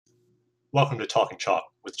Welcome to Talking Chalk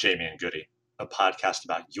with Jamie and Goody, a podcast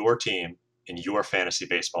about your team in your fantasy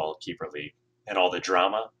baseball keeper league and all the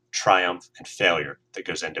drama, triumph, and failure that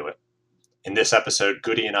goes into it. In this episode,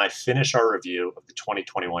 Goody and I finish our review of the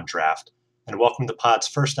 2021 draft and welcome the pod's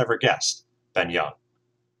first ever guest, Ben Young.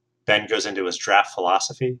 Ben goes into his draft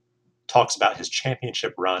philosophy, talks about his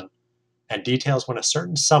championship run, and details when a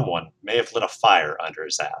certain someone may have lit a fire under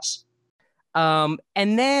his ass. And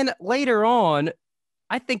then later on,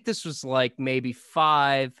 I think this was like maybe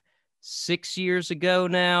 5-6 years ago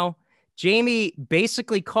now, Jamie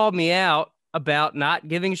basically called me out about not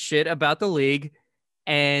giving a shit about the league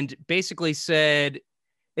and basically said,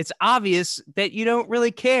 it's obvious that you don't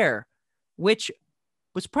really care, which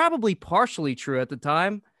was probably partially true at the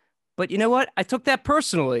time. But you know what? I took that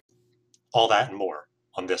personally. All that and more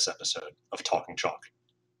on this episode of Talking Chalk.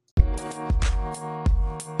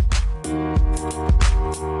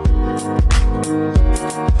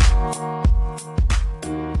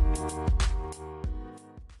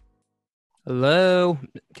 Hello.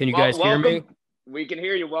 Can you guys hear me? We can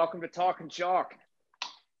hear you. Welcome to Talking Chalk.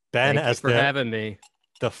 Ben, Thank you for having me.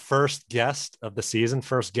 The first guest of the season,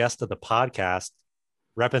 first guest of the podcast,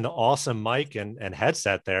 repping the awesome mic and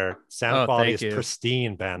headset there. Sound quality is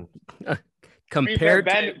pristine, Ben. Compared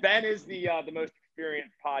to Ben is the most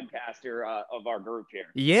experienced podcaster of our group here.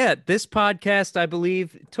 Yeah, this podcast, I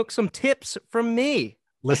believe, took some tips from me.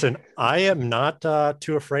 Listen, I am not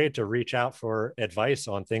too afraid to reach out for advice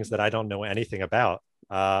on things that I don't know anything about.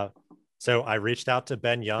 So I reached out to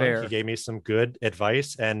Ben Young. Fair. He gave me some good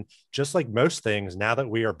advice. And just like most things, now that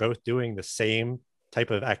we are both doing the same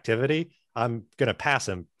type of activity, I'm going to pass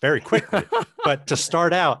him very quickly. But to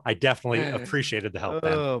start out, I definitely appreciated the help,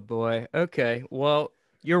 Ben. Oh, boy. Okay. Well,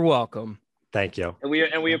 you're welcome. Thank you.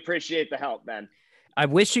 And we appreciate the help, Ben. I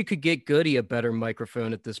wish you could get Goody a better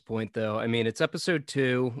microphone at this point, though. I mean, it's episode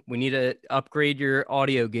 2. We need to upgrade your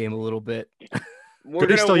audio game a little bit.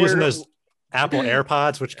 Goody's still using those Apple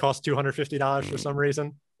AirPods, which cost $250 for some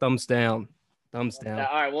reason. Thumbs down. Thumbs down.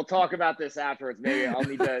 All right, we'll talk about this afterwards. Maybe I'll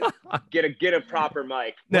need to get a proper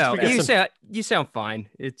mic. No, you sound fine.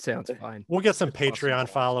 It sounds fine. We'll get some Patreon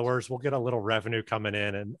followers. We'll get a little revenue coming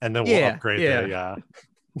in, and then we'll upgrade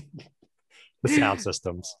the sound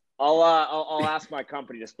systems. I'll ask my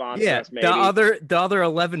company to sponsor us. Maybe the other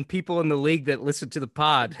 11 people in the league that listen to the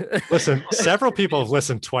pod. Listen, several people have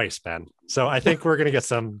listened twice, Ben. So I think we're gonna get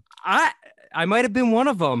some. I might have been one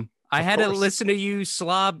of them. I had to listen to you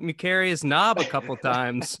slob Macarius knob a couple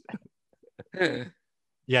times.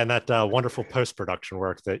 Yeah, and that wonderful post-production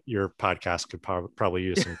work that your podcast could probably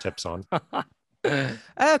use some tips on.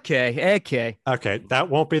 Okay. That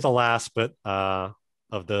won't be the last, but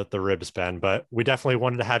of the ribs, Ben. But we definitely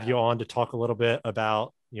wanted to have you on to talk a little bit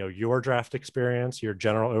about your draft experience, your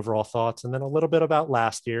general overall thoughts, and then a little bit about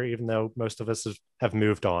last year, even though most of us have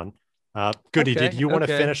moved on. Goody, did you want to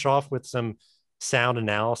finish off with some sound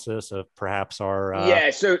analysis of perhaps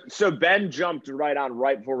our so Ben jumped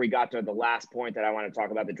right before we got to the last point that I want to talk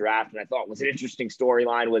about the draft, and I thought was an interesting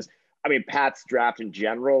storyline was, I mean, Pat's draft in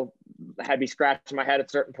general had me scratching my head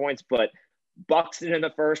at certain points, but Buxton in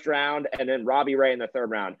the first round and then Robbie Ray in the third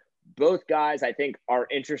round, both guys I think are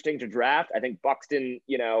interesting to draft. I think Buxton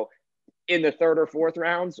in the third or fourth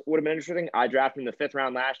rounds would have been interesting. I drafted in the fifth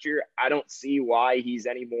round last year. I don't see why he's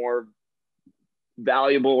any more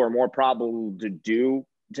valuable or more probable to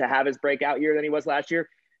have his breakout year than he was last year.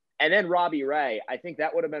 And then Robbie Ray, I think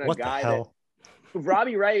that would have been a guy that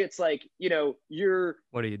Robbie Ray, it's like,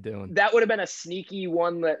 what are you doing? That would have been a sneaky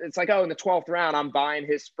one that it's like, in the 12th round, I'm buying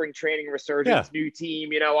his spring training resurgence, new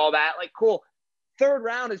team, all that. Like, cool. Third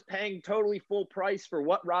round is paying totally full price for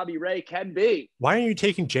what Robbie Ray can be. Why aren't you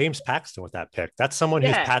taking James Paxton with that pick? That's someone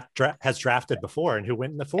who Pat has drafted before and who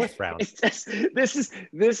went in the fourth round. This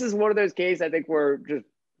is one of those cases I think where just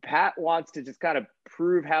Pat wants to just kind of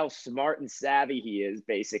prove how smart and savvy he is,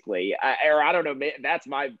 basically. I don't know. That's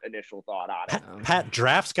my initial thought on it. Pat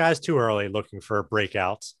drafts guys too early looking for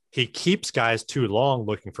breakouts. He keeps guys too long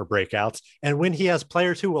looking for breakouts. And when he has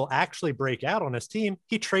players who will actually break out on his team,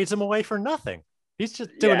 he trades them away for nothing. He's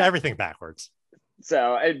just doing everything backwards.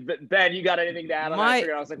 So, Ben, you got anything to add on that?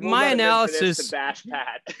 I was like, my analysis to bash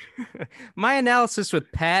Pat. My analysis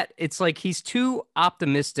with Pat, it's like he's too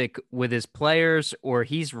optimistic with his players, or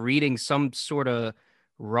he's reading some sort of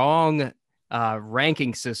wrong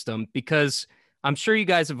ranking system, because I'm sure you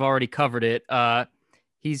guys have already covered it.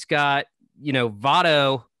 He's got,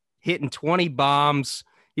 Votto hitting 20 bombs.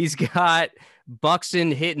 He's got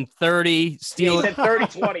Buxton hitting 30, stealing. He said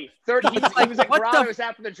 30-20. 30. He was at Granados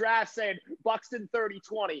after the draft saying Buxton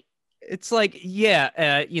 30-20. It's like,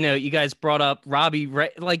 you guys brought up Robbie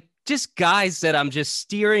Ray. Like, just guys that I'm just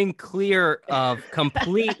steering clear of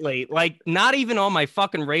completely. Like, not even on my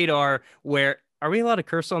fucking radar. Where are we allowed to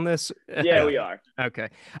curse on this? Yeah, we are. Okay.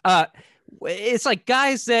 It's like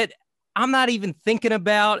guys that I'm not even thinking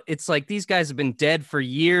about. It's like these guys have been dead for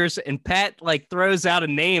years, and Pat like throws out a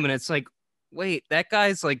name, and it's like, wait, that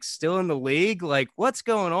guy's like still in the league? Like, what's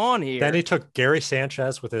going on here? Then he took Gary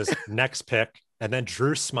Sanchez with his next pick, and then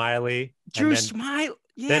Drew Smiley.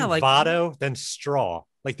 Yeah, then like Votto, then Straw.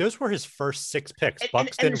 Like those were his first 6 picks.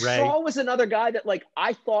 Buxton, and Ray. Straw was another guy that like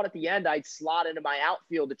I thought at the end I'd slot into my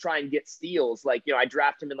outfield to try and get steals. Like, I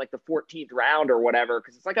draft him in like the 14th round or whatever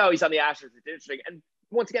because it's like, oh, he's on the Astros. It's interesting. And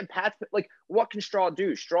once again, Pat's like, what can Straw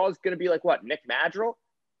do? Straw is going to be like what, Nick Madrigal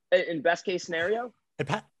in best case scenario. And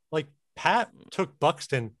Pat took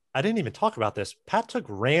Buxton. I didn't even talk about this. Pat took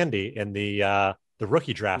Randy in the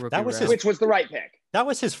rookie draft. Which was the right pick. That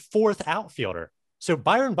was his 4th outfielder. So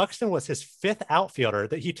Byron Buxton was his 5th outfielder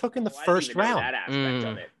that he took in the first round. That aspect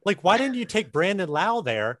of it. Like, why didn't you take Brandon Lau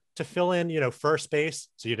there to fill in, first base,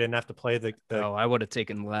 so you didn't have to play the I would have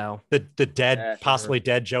taken Lau. The dead, possibly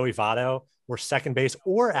dead Joey Votto, or second base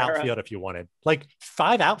or outfield if you wanted. Like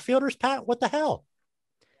 5 outfielders, Pat. What the hell?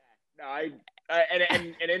 No,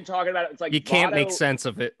 and in talking about it, it's like you can't make sense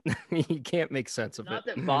of it. You can't make sense of it. Not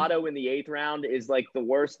that Votto in the 8th round is like the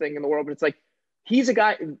worst thing in the world, but it's like he's a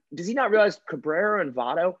guy. Does he not realize Cabrera and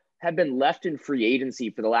Votto have been left in free agency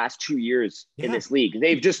for the last 2 years in this league?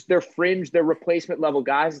 They're fringe, they're replacement level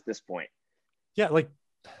guys at this point. Yeah, like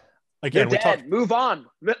again, they're dead. Move on.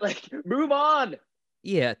 Like move on.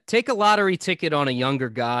 Yeah, take a lottery ticket on a younger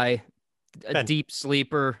guy, a deep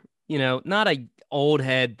sleeper. Not a old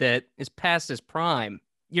head that is past his prime.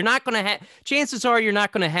 You're not going to have. Chances are you're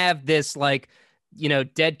not going to have this like,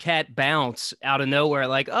 dead cat bounce out of nowhere.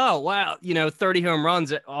 Like, oh wow, 30 home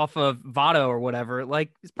runs off of Votto or whatever.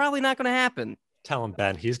 Like, it's probably not going to happen. Tell him,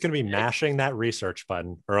 Ben, he's going to be mashing that research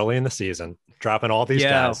button early in the season, dropping all these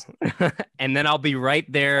guys. And then I'll be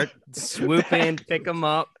right there, swoop in, pick them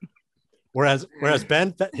up. Whereas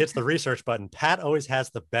Ben hits the research button, Pat always has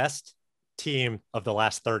the best team of the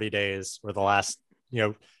last 30 days or the last,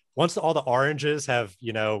 once all the oranges have,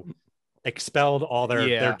 expelled all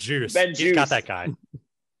their juice. He's got that guy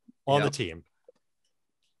on the team.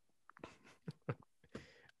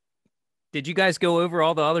 Did you guys go over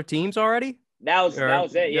all the other teams already? That was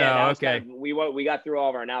it. Yeah. Okay. We got through all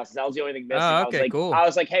of our analysis. That was the only thing missing. Oh, okay, cool. I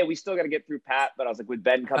was like, hey, we still got to get through Pat, but I was like, with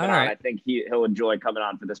Ben coming on, I think he'll enjoy coming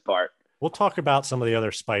on for this part. We'll talk about some of the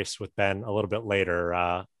other spice with Ben a little bit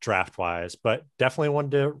later, draft wise, but definitely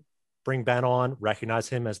wanted to bring Ben on, recognize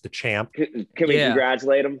him as the champ. Can we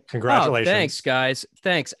congratulate him? Congratulations. Oh, thanks, guys.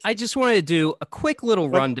 Thanks. I just wanted to do a quick little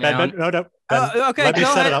rundown. Ben, no. Okay, Let me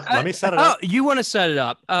set it up. Let me set it up. Oh, you want to set it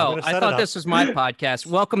up? Oh, I thought this was my podcast.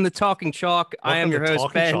 Welcome to Talking Chalk. I am your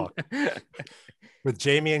host, Ben. With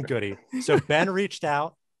Jamie and Goody. So Ben reached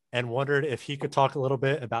out and wondered if he could talk a little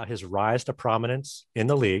bit about his rise to prominence in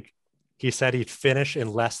the league. He said he'd finish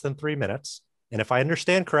in less than 3 minutes. And if I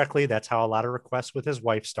understand correctly, that's how a lot of requests with his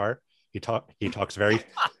wife start. He talks very,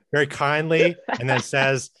 very kindly and then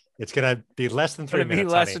says it's going to be less than 3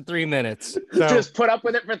 minutes. Less than 3 minutes. So just put up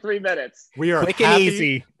with it for 3 minutes. We are quick and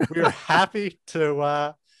easy. We are happy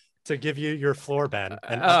to give you your floor, Ben.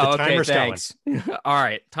 And the timer's going. All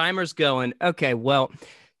right. Timer's going. Okay. Well,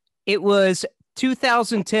 it was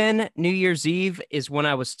 2010 New Year's Eve is when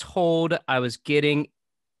I was told I was getting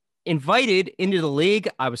invited into the league.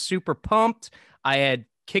 I was super pumped. I had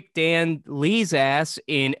kicked Dan Lee's ass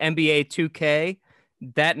in NBA 2K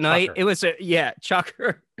that night. Chucker. It was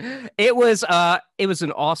Chucker. It was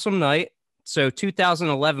an awesome night. So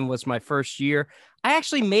 2011 was my first year. I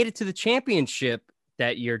actually made it to the championship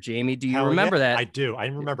that year, Jamie. Do you remember that? I do. I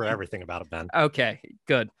remember everything about it, Ben. Okay,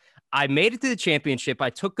 good. I made it to the championship.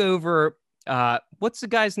 I took over. What's the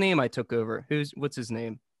guy's name I took over? What's his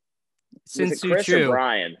name? Was it Chris or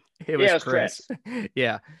Brian? It was Chris.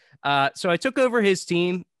 Yeah. So I took over his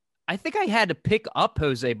team. I think I had to pick up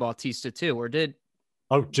Jose Bautista too, or did?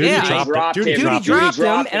 Oh, Judy dropped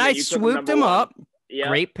him, and I swooped him up. Yep.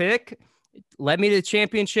 Great pick. Led me to the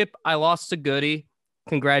championship. I lost to Goody.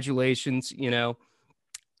 Congratulations,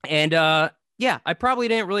 And I probably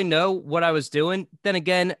didn't really know what I was doing. Then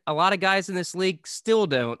again, a lot of guys in this league still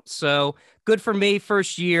don't. So good for me.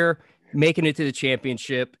 First year, making it to the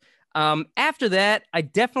championship. After that, I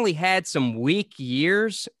definitely had some weak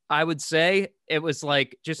years. I would say it was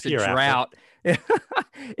like just a drought.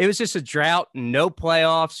 It was just a drought, no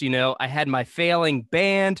playoffs. I had my failing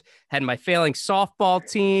band, had my failing softball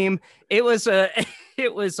team. It was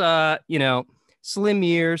slim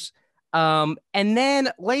years. And then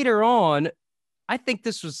later on, I think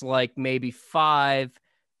this was like maybe 5-6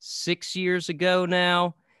 6 years ago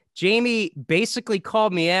now. Jamie basically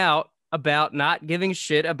called me out about not giving a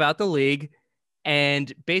shit about the league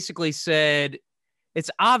and basically said,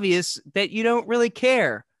 it's obvious that you don't really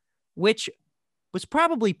care, which was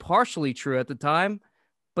probably partially true at the time.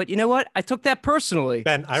 But you know what? I took that personally.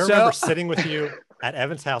 Ben, I remember sitting with you at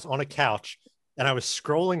Evan's house on a couch, and I was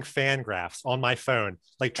scrolling fan graphs on my phone,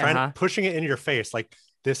 like pushing it in your face. Like,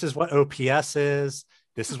 this is what OPS is.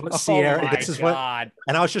 This is what Sierra, this is what,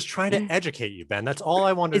 and I was just trying to educate you, Ben. That's all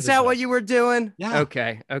I wanted. Is that what you were doing? Yeah.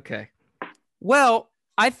 Okay. Well,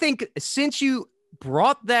 I think since you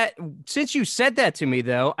said that to me,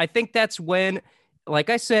 though, I think that's when, like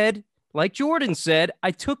I said, like Jordan said,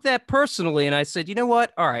 I took that personally and I said, you know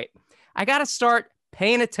what? All right, I got to start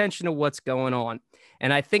paying attention to what's going on.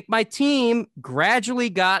 And I think my team gradually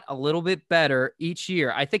got a little bit better each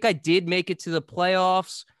year. I think I did make it to the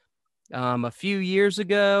playoffs a few years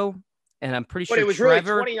ago, and I'm pretty sure. But it was really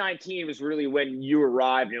 2019 was really when you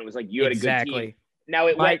arrived, and it was like you had a good team. Now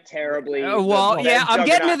it went terribly. I'm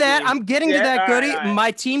getting to that. I'm getting to that, Goody. Right.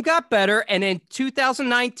 My team got better, and in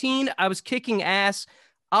 2019, I was kicking ass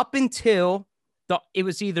up until it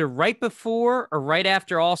was either right before or right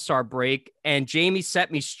after All-Star break, and Jamie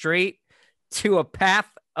set me straight to a path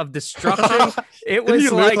of destruction. It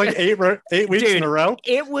was like 8 weeks in a row.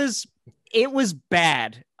 It was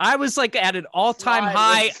bad. I was like at an all-time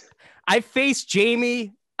high. I faced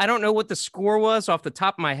Jamie. I don't know what the score was off the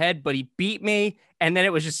top of my head, but he beat me. And then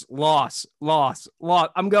it was just loss.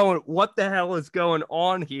 I'm going, what the hell is going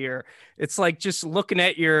on here? It's like just looking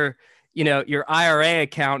at your IRA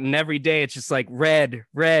account, and every day it's just like red.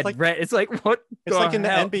 It's like, what? It's like in the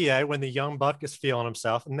NBA when the young buck is feeling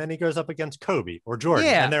himself, and then he goes up against Kobe or Jordan,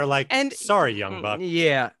 and they're like, sorry, young buck.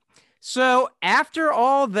 Yeah. So after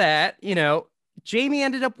all that, Jamie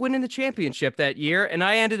ended up winning the championship that year, and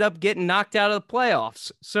I ended up getting knocked out of the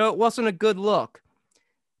playoffs. So it wasn't a good look.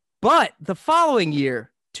 But the following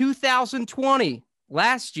year, 2020,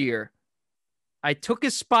 last year, I took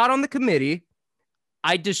his spot on the committee.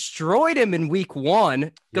 I destroyed him in week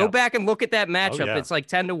 1. Go back and look at that matchup. Oh, yeah. It's like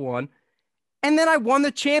 10-1. And then I won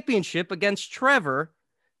the championship against Trevor,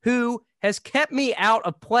 who has kept me out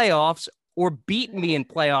of playoffs or beaten me in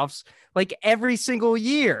playoffs like every single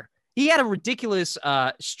year. He had a ridiculous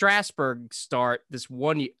Strasburg start this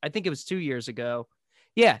one year. I think it was 2 years ago.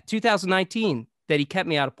 Yeah, 2019, that he kept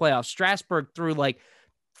me out of playoffs. Strasburg threw like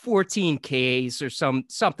 14 Ks or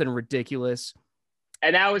something ridiculous.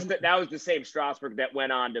 And that was the same Strasburg that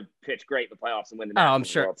went on to pitch great in the playoffs and win the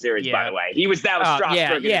National World Series. By the way, that was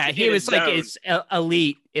Strasburg. He was like it's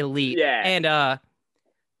elite. Yeah, and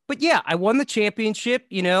but yeah, I won the championship.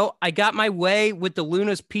 I got my way with the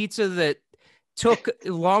Luna's pizza that took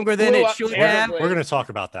longer than it should have. We're going to talk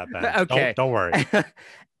about that, Ben. Okay, don't worry.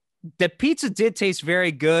 The pizza did taste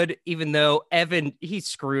very good, even though Evan, he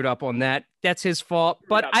screwed up on that. That's his fault.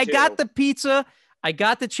 But I got the pizza. I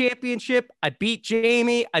got the championship. I beat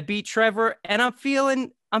Jamie. I beat Trevor, and I'm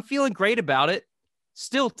feeling great about it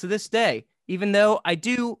still to this day, even though I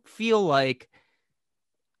do feel like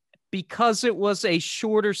because it was a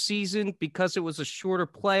shorter season, because it was a shorter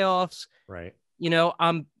playoffs, right?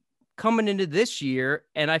 I'm coming into this year,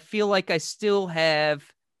 and I feel like I still have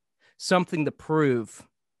something to prove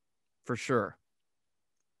for sure.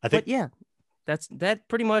 I think, that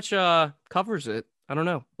pretty much covers it. I don't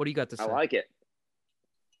know. What do you got to say? I like it.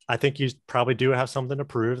 I think you probably do have something to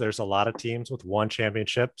prove. There's a lot of teams with one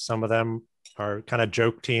championship. Some of them are kind of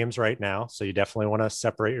joke teams right now. So you definitely want to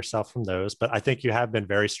separate yourself from those. But I think you have been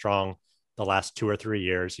very strong the last 2 or 3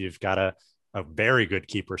 years. You've got a very good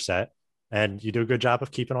keeper set, and you do a good job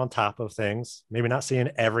of keeping on top of things. Maybe not seeing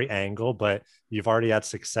every angle, but you've already had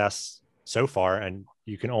success so far, and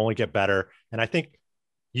you can only get better. And I think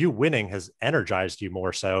you winning has energized you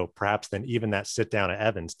more so perhaps than even that sit down at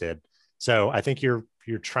Evans did. So I think you're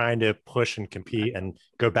trying to push and compete and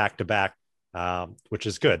go back to back, which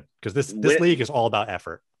is good because this league is all about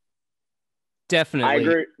effort. Definitely. I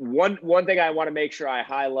agree. One thing I want to make sure I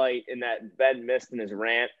highlight in that Ben missed in his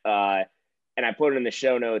rant, and I put it in the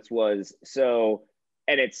show notes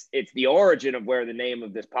and it's the origin of where the name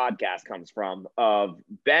of this podcast comes from. Of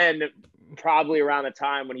Ben, probably around the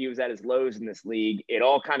time when he was at his lows in this league, it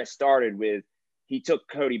all kind of started with he took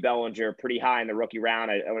Cody Bellinger pretty high in the rookie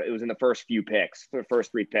round. It was in the first 3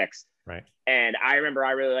 picks. Right. And I remember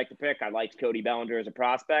I really liked the pick. I liked Cody Bellinger as a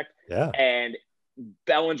prospect. Yeah. And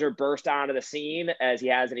Bellinger burst onto the scene as he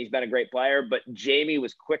has, and he's been a great player. But Jamie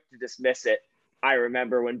was quick to dismiss it I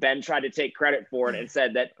remember when Ben tried to take credit for it and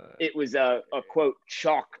said that it was a quote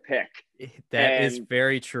chalk pick. That is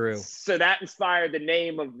very true. So that inspired the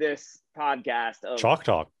name of this podcast of Chalk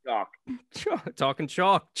Talk. Talking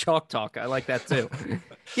chalk talk. I like that too.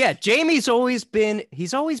 Yeah, Jamie's always been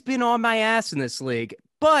on my ass in this league,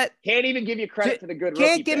 but can't even give you credit for the good rookie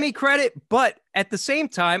can't give me credit, but at the same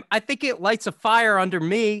time, I think it lights a fire under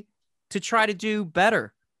me to try to do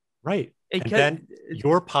better. Right. And then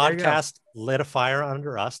your podcast lit a fire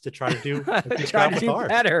under us to try to do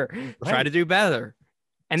better. Right. Try to do better.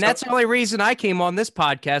 And that's the only reason I came on this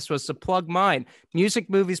podcast was to plug mine,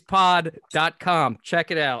 musicmoviespod.com.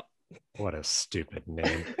 Check it out. What a stupid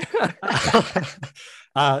name.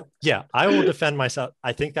 Yeah, I will defend myself.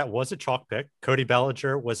 I think that was a chalk pick. Cody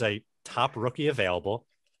Bellinger was a top rookie available.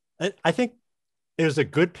 I think it was a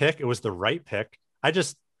good pick. It was the right pick. I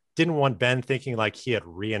just didn't want Ben thinking like he had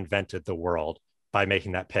reinvented the world by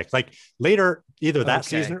making that pick. Like later, either that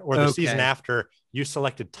season or the season after, you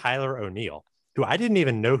selected Tyler O'Neill, who I didn't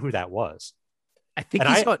even know who that was. I think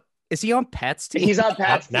is he on Pat's team? He's on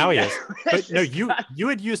Pat's team. Now he is. But no, you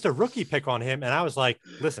had used a rookie pick on him. And I was like,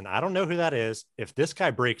 listen, I don't know who that is. If this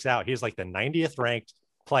guy breaks out, he's like the 90th ranked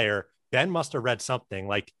player. Ben must have read something.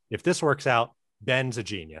 Like if this works out, Ben's a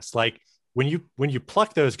genius. Like when you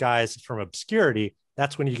pluck those guys from obscurity,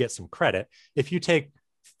 that's when you get some credit. If you take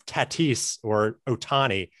Tatis or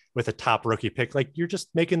Ohtani with a top rookie pick, like you're just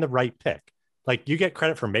making the right pick. Like you get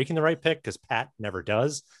credit for making the right pick because Pat never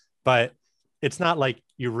does, but it's not like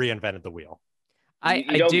you reinvented the wheel.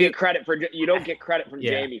 You don't get credit from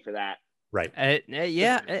Jamie for that. Right.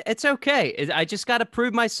 Yeah, it's okay. I just got to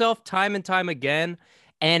prove myself time and time again.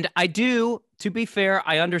 And I do, to be fair,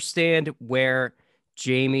 I understand where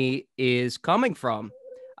Jamie is coming from.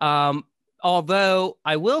 Although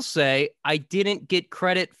I will say I didn't get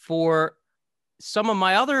credit for some of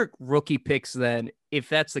my other rookie picks then, if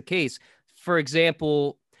that's the case. For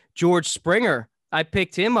example, George Springer, I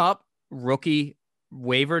picked him up, rookie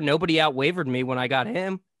waiver. Nobody out-wavered me when I got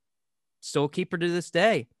him. Still a keeper to this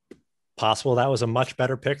day. Possible that was a much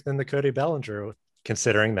better pick than the Cody Bellinger,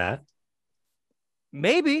 considering that.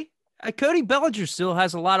 Maybe. Cody Bellinger still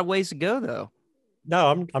has a lot of ways to go, though.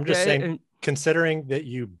 No, I'm just saying, considering that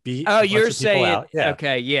you beat you're saying out,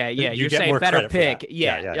 okay, yeah, you're saying better pick.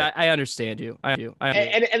 Yeah, I understand you. I do.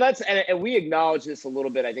 And we acknowledge this a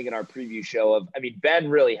little bit, I think, in our preview show of, I mean, Ben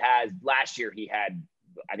really has, last year he had,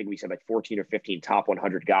 I think we said like 14 or 15 top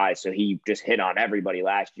 100 guys. So he just hit on everybody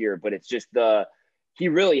last year, but it's just he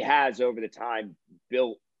really has over the time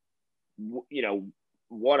built,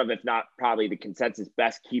 one of, if not probably the consensus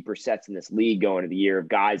best keeper sets in this league going into the year of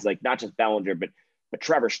guys like not just Bellinger, but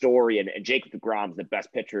Trevor Story and Jacob deGrom's the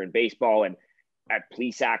best pitcher in baseball. And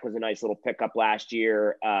Plesac was a nice little pickup last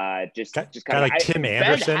year. Just kind of like Tim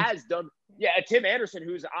Anderson. Ben has done, Tim Anderson,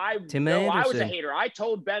 I was a hater. I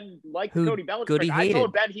told Ben Cody Bellinger. I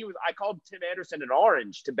told Ben I called Tim Anderson an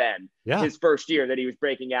orange to Ben his first year that he was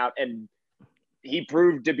breaking out, and he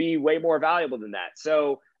proved to be way more valuable than that.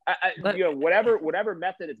 So whatever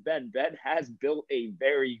method it's been, Ben has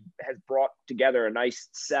brought together a nice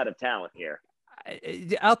set of talent here.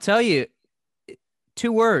 I'll tell you,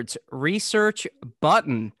 2 words: research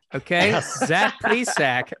button. Okay, Zach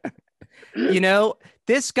Plesac.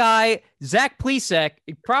 This guy, Zach Plesac,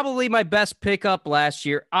 probably my best pickup last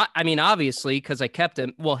year. I mean, obviously, because I kept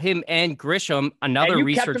him. Well, him and Grisham, another and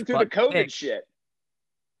research kept him through the COVID pick. Shit.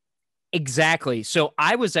 Exactly. So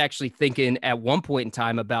I was actually thinking at one point in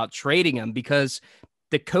time about trading him because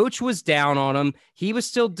the coach was down on him. He was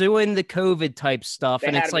still doing the COVID type stuff.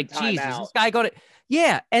 And it's like, Jesus, this guy got it.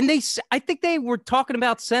 Yeah. And I think they were talking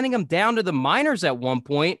about sending him down to the minors at one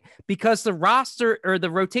point because the roster or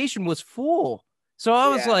the rotation was full. So I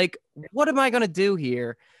was like, what am I going to do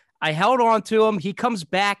here? I held on to him. He comes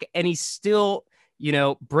back and he's still,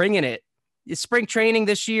 bringing it. Spring training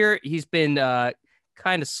this year, he's been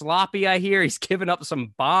kind of sloppy, I hear. He's given up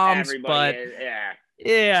some bombs,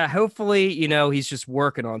 hopefully, he's just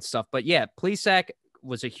working on stuff. But yeah, Plesac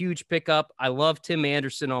was a huge pickup. I love Tim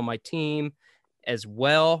Anderson on my team as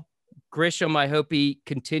well. Grisham, I hope he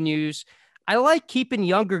continues. I like keeping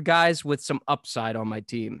younger guys with some upside on my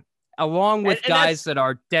team, along with guys that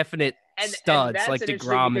are definite studs like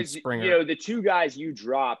DeGrom and Springer. The 2 guys you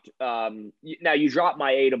dropped, now you dropped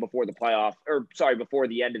Maeda before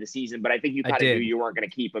the end of the season, but I think you kind of knew you weren't going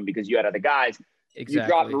to keep him because you had other guys.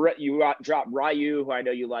 Exactly. You dropped Ryu, who I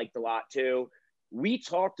know you liked a lot too. We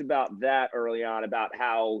talked about that early on, about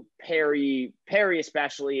how Perry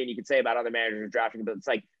especially, and you could say about other managers drafting, but it's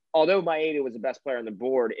like, although Maeda was the best player on the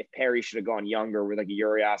board, if Perry should have gone younger with like a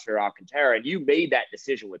Urias or Alcantara, and you made that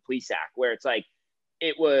decision with Plesac, where it's like,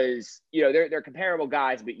 it was, they're comparable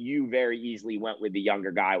guys, but you very easily went with the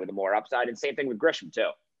younger guy with the more upside. And same thing with Grisham too.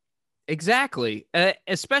 Exactly.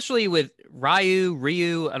 Especially with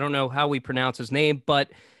Ryu. I don't know how we pronounce his name,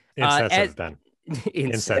 but insensitive, Ben.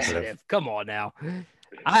 Insensitive. Come on now.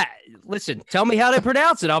 Listen, tell me how to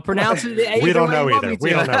pronounce it. I'll pronounce it. We don't know either. We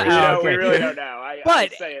don't know either. We really don't know.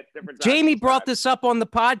 But I say it different times. Jamie brought this up on the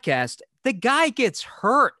podcast. The guy gets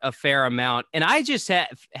hurt a fair amount, and I just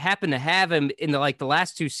happen to have him in the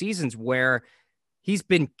last 2 seasons where he's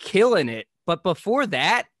been killing it. But before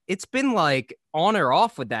that, it's been like on or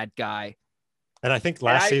off with that guy. And I think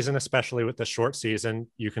last season, especially with the short season,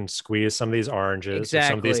 you can squeeze some of these oranges,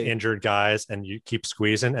 some of these injured guys, and you keep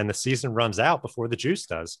squeezing, and the season runs out before the juice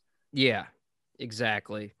does. Yeah,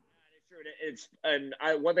 exactly.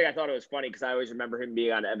 One thing I thought it was funny, because I always remember him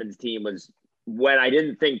being on Evan's team, was when I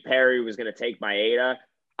didn't think Perry was going to take Maeda,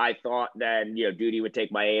 I thought then, Duty would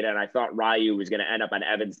take Maeda, and I thought Ryu was going to end up on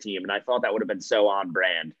Evan's team, and I thought that would have been so on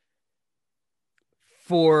brand.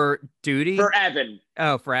 For Duty? For Evan.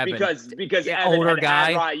 Oh, for Evan. Because Evan older had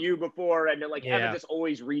guy. Ryu before, and Evan just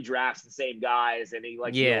always redrafts the same guys, and he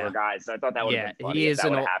likes the older guys. So I thought that would have been funny.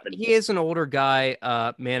 He is an older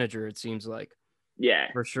guy manager, it seems like.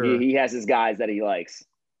 Yeah. For sure. He has his guys that he likes.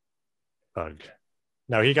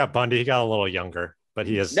 No, he got Bundy. He got a little younger, but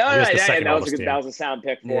he is. That was a sound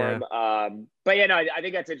pick for him. But I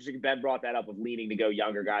think that's interesting. Ben brought that up of leaning to go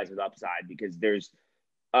younger guys with upside, because there's,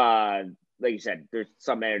 like you said, there's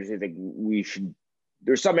some managers who think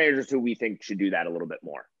there's some managers who we think should do that a little bit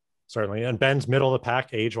more. Certainly. And Ben's middle of the pack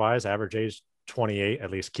age wise, average age 28, at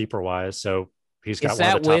least keeper wise. So he's got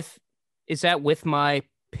Is that with my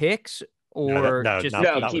picks or just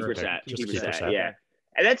keeper set? Yeah.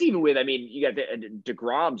 And that's even with, you got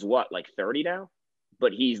DeGrom's what, like 30 now?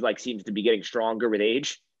 But he's seems to be getting stronger with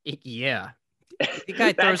age. Yeah. The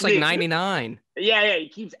guy throws like 99. Yeah, he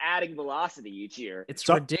keeps adding velocity each year. It's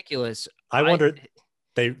ridiculous. I wondered,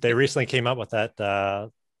 they recently came up with that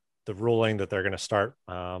the ruling that they're going to start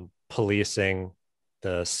policing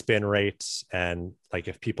the spin rates and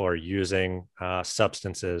if people are using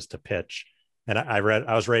substances to pitch. And I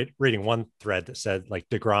was reading one thread that said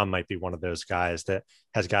DeGrom might be one of those guys that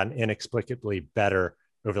has gotten inexplicably better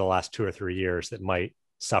over the last 2 or 3 years that might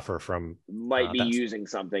suffer from using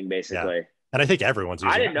something basically. Yeah. And I think everyone's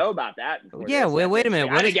using it. I didn't know about that. Yeah, wait a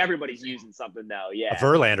minute. I think everybody's using something though. Yeah.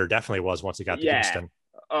 Verlander definitely was once he got to Houston.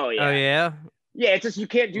 Oh yeah. Oh yeah. Yeah, it's just you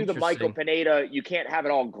can't do the Michael Pineda. You can't have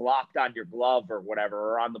it all glopped on your glove or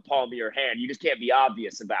whatever, or on the palm of your hand. You just can't be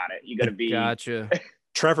obvious about it. You got to be. Gotcha.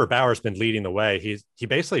 Trevor Bauer's been leading the way. He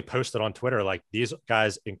basically posted on Twitter, these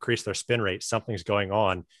guys increased their spin rate. Something's going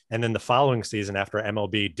on. And then the following season, after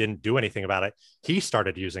MLB didn't do anything about it, he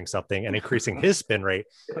started using something and increasing his spin rate.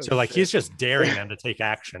 So he's just daring them to take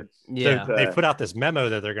action. Yeah. So they put out this memo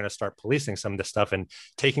that they're going to start policing some of this stuff and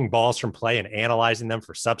taking balls from play and analyzing them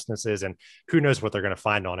for substances. And who knows what they're going to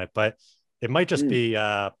find on it. But it might just be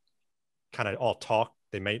kind of all talk.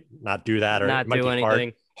 They might not do that, or not it might do be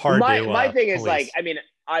anything. My thing is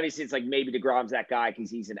obviously it's maybe DeGrom's that guy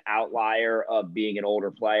because he's an outlier of being an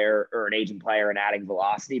older player or an aging player and adding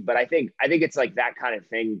velocity. But I think it's that kind of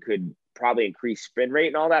thing could probably increase spin rate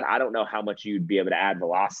and all that. I don't know how much you'd be able to add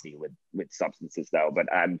velocity with substances though. But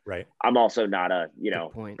I'm also not a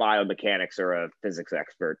biomechanics or a physics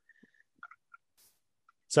expert.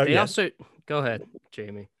 So also go ahead,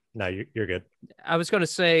 Jamie. No, you're good. I was going to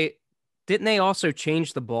say, didn't they also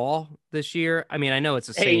change the ball this year? I know it's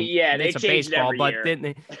the same. It's a baseball, but year. didn't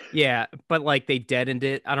they? Yeah, but they deadened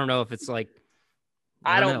it. I don't know if it's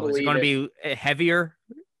I don't know. Is it going to be heavier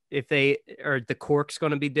if the cork's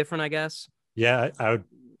going to be different? I guess. Yeah, I would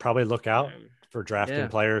probably look out for drafting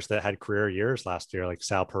players that had career years last year, like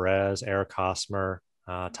Sal Perez, Eric Hosmer,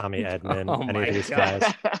 Tommy Edman, any of these guys,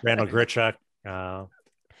 Randall Grichuk.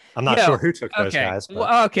 I'm not sure who took those guys. But...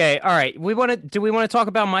 Well, okay. All right. Do we want to talk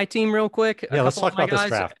about my team real quick? Yeah, let's talk about this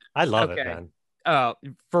draft. I love it, man. Oh,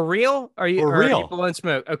 for real? Are you blowing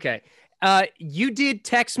smoke? Okay. You did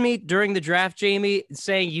text me during the draft, Jamie,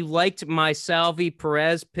 saying you liked my Salvi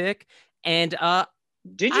Perez pick. And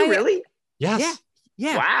did you really? Yes.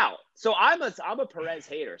 Yeah. Wow. So I'm a Perez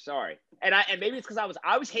hater. Sorry. And maybe it's because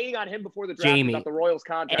I was hating on him before the draft about the Royals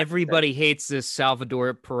contract. Everybody hates this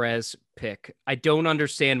Salvador Perez pick. I don't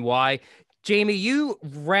understand why. Jamie, you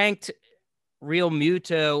ranked Real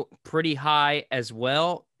Muto pretty high as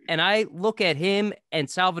well. And I look at him and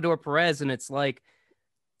Salvador Perez, and it's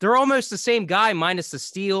they're almost the same guy minus the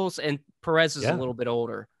steals, and Perez is a little bit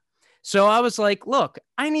older. So I was like, look,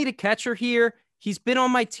 I need a catcher here. He's been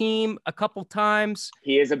on my team a couple times.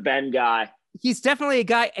 He is a Ben guy. he's definitely a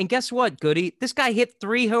guy. And guess what, Goody? This guy hit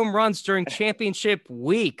 3 home runs during championship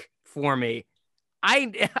week for me.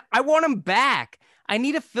 I want him back. I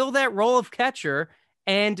need to fill that role of catcher.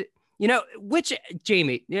 And which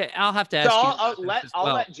Jamie? Yeah, I'll have to ask. So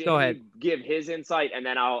I'll let Jamie give his insight, and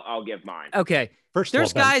then I'll give mine. Okay. First,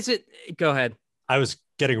 there's guys that go ahead. I was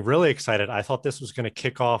getting really excited. I thought this was going to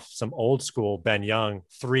kick off some old school Ben Young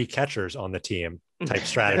 3 catchers on the team type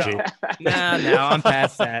strategy. No, I'm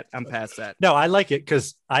past that. No, I like it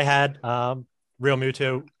because I had Real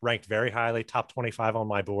Muto ranked very highly, top 25 on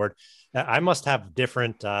my board. I must have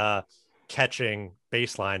different catching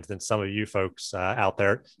baselines than some of you folks out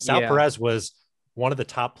there. Sal Perez was one of the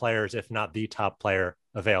top players, if not the top player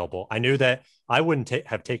available. I knew that I wouldn't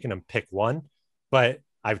have taken him pick 1, but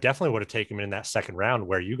I definitely would have taken him in that second round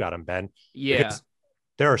where you got him, Ben. Yeah. Because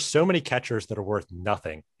there are so many catchers that are worth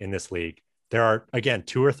nothing in this league. There are, again,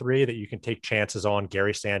 2 or 3 that you can take chances on.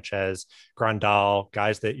 Gary Sanchez, Grandal,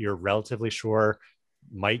 guys that you're relatively sure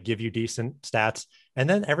might give you decent stats. And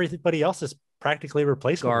then everybody else is practically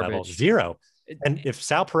replacement level, 0. And if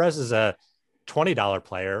Sal Perez is a $20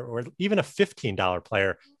 player or even a $15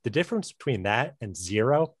 player, the difference between that and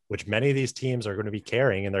 0, which many of these teams are going to be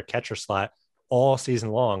carrying in their catcher slot all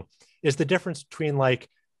season long, is the difference between like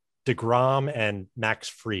DeGrom and Max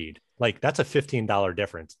Fried. Like that's a $15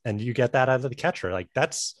 difference. And you get that out of the catcher. Like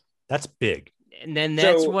that's big. And then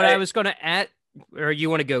that's what I was going to add. Or you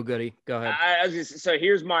want to go, Goody? Go ahead. So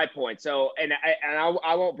here's my point. So,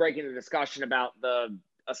 I won't break into discussion about the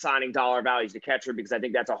assigning dollar values to catcher, because I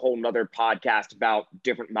think that's a whole nother podcast about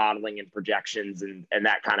different modeling and projections and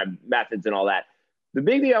that kind of methods and all that. The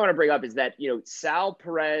big thing I want to bring up is that, Sal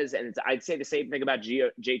Perez, and I'd say the same thing about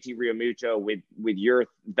JT Realmuto with your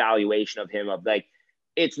valuation of him, of like,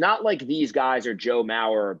 it's not like these guys are Joe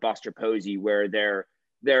Mauer or Buster Posey where they're,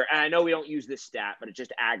 and I know we don't use this stat, but it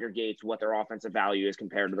just aggregates what their offensive value is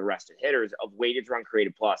compared to the rest of hitters of weighted run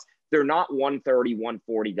created plus. They're not 130,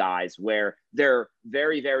 140 guys where they're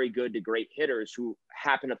very, very good to great hitters who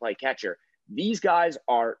happen to play catcher. These guys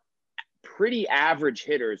are pretty average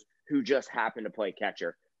hitters who just happen to play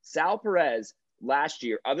catcher. Sal Perez last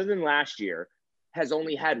year, other than last year, has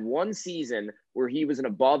only had 1 season where he was an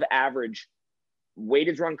above average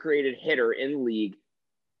weighted run created hitter in the league.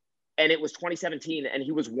 And it was 2017, and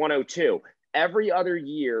he was 102. Every other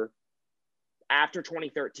year after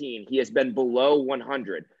 2013, he has been below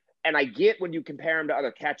 100. And I get when you compare him to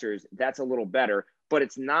other catchers, that's a little better, but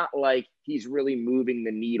it's not like he's really moving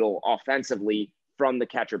the needle offensively from the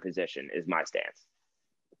catcher position is my stance.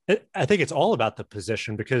 I think it's all about the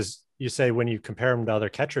position, because you say when you compare him to other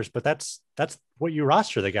catchers, but that's what you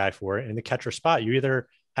roster the guy for in the catcher spot. You either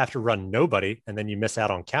have to run nobody and then you miss out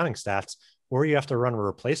on counting stats, or you have to run a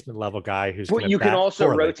replacement level guy who's you can also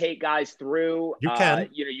rotate guys through. You can.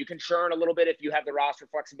 You can churn a little bit if you have the roster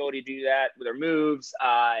flexibility to do that with their moves.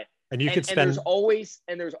 And you can spend.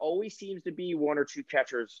 And there's always seems to be 1 or 2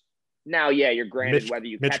 catchers. Now, you're granted whether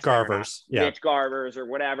you Mitch catch Garvers, Mitch Garvers or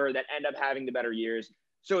whatever that end up having the better years.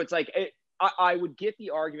 So it's like I would get the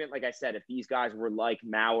argument, like I said, if these guys were like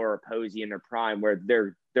Mauer or Posey in their prime, where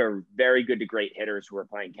they're very good to great hitters who are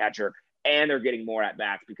playing catcher, and they're getting more at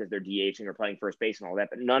bats because they're DHing or playing first base and all that.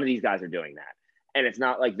 But none of these guys are doing that. And it's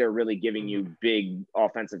not like they're really giving you big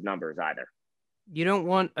offensive numbers either. You don't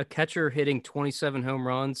want a catcher hitting 27 home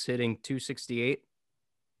runs, hitting 268.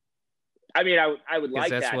 I mean, I would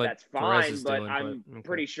like that. That's fine, but I'm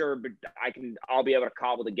pretty sure. But I'll be able to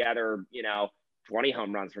cobble together, 20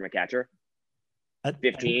 home runs from a catcher.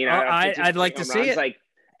 15. I'd like to see it. Like,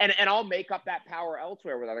 and I'll make up that power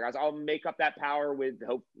elsewhere with other guys. I'll make up that power with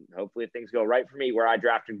hopefully if things go right for me, where I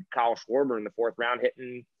drafted Kyle Schwarber in the 4th round,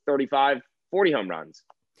 hitting 35, 40 home runs.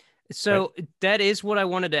 So that is what I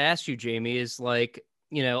wanted to ask you, Jamie, is like,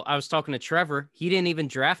 I was talking to Trevor. He didn't even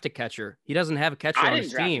draft a catcher. He doesn't have a catcher on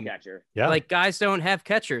his team. Yeah. Like, guys don't have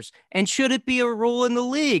catchers. And should it be a rule in the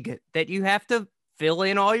league that you have to fill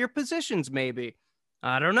in all your positions? Maybe.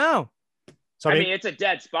 I don't know. So I mean, it's a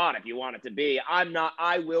dead spot if you want it to be.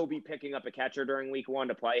 I will be picking up a catcher during week 1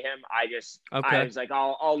 to play him. I was like,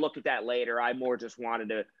 I'll look at that later. I more just wanted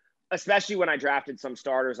to, especially when I drafted some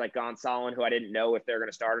starters like Gonsolin, who I didn't know if they're going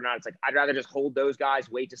to start or not. It's like, I'd rather just hold those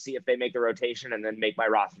guys, wait to see if they make the rotation, and then make my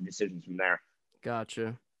roster decisions from there.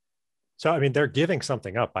 Gotcha. So, I mean, they're giving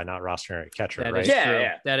something up by not rostering a catcher, right?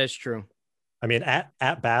 Yeah. That is true. I mean,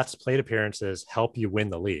 at bats, plate appearances help you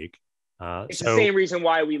win the league. It's the same reason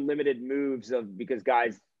why we limited moves because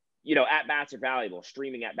guys, at bats are valuable.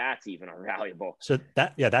 Streaming at bats even are valuable. So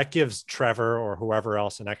that gives Trevor or whoever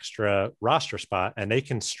else an extra roster spot, and they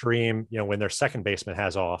can stream, when their second baseman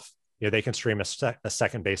has off, they can stream a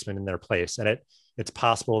second baseman in their place. And it's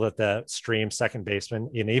possible that the stream second baseman,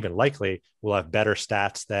 and even likely, will have better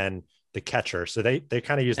stats than the catcher. So they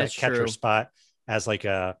kind of use that catcher spot as like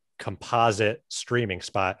a composite streaming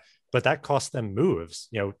spot, but that costs them moves,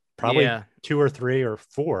 probably 2 or 3 or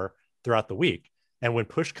 4 throughout the week. And when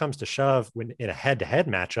push comes to shove, when in a head-to-head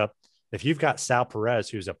matchup, if you've got Sal Perez,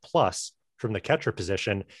 who's a plus from the catcher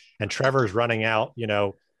position, and Trevor's running out,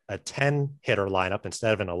 a 10 hitter lineup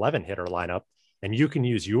instead of an 11 hitter lineup, and you can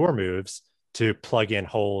use your moves to plug in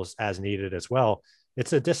holes as needed as well,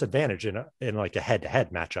 it's a disadvantage in like a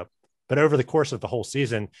head-to-head matchup. But over the course of the whole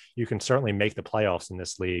season, you can certainly make the playoffs in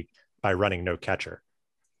this league by running no catcher.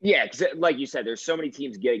 Yeah, because like you said, there's so many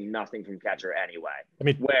teams getting nothing from catcher anyway. I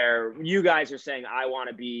mean, where you guys are saying, I want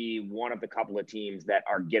to be one of the couple of teams that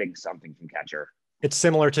are getting something from catcher. It's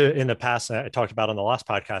similar to in the past, I talked about on the last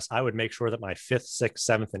podcast, I would make sure that my 5th, 6th,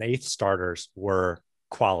 7th, and 8th starters were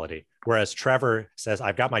quality. Whereas Trevor says,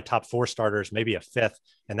 I've got my top 4 starters, maybe a 5th,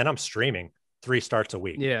 and then I'm streaming 3 starts a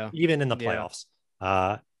week, even in the playoffs.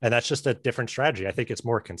 And that's just a different strategy. I think it's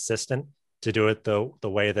more consistent to do it the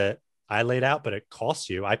way that I laid out, but it costs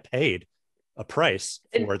you. I paid a price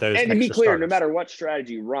for those. And to be clear, no matter what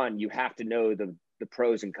strategy you run, you have to know the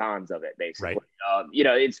pros and cons of it, basically. Right.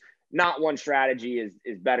 It's not one strategy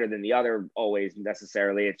is better than the other always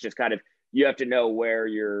necessarily. It's just kind of, you have to know where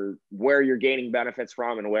you're gaining benefits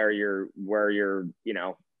from and where you're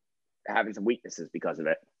having some weaknesses because of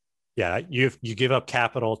it. Yeah, you give up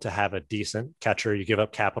capital to have a decent catcher. You give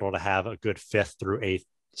up capital to have a good 5th through 8th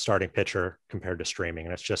starting pitcher compared to streaming.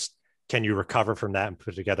 And it's just, can you recover from that and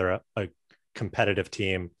put together a competitive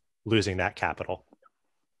team losing that capital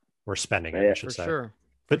or spending it, I should say. Sure.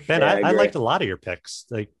 But Ben, I liked a lot of your picks,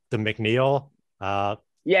 like the McNeil.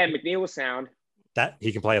 McNeil was sound. That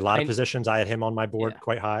he can play a lot of positions. I had him on my board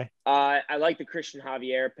quite high. I like the Christian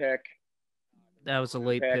Javier pick. That was a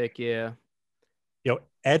late pick, yeah.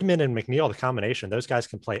 Edman and McNeil, the combination, those guys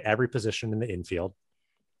can play every position in the infield.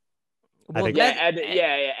 Well,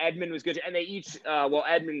 Edman was good. And they each,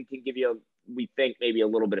 Edman can give you, we think, maybe a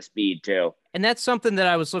little bit of speed too. And that's something that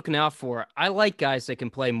I was looking out for. I like guys that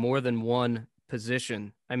can play more than one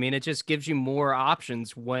position. I mean, it just gives you more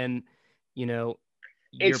options when, you're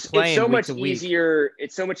playing. It's so much easier.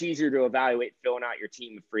 It's so much easier to evaluate filling out your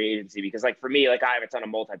team with free agency because, like, for me, like, I have a ton of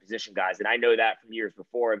multi-position guys, and I know that from years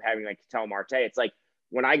before of having like Ketel Marte. It's like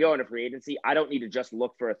when I go into free agency, I don't need to just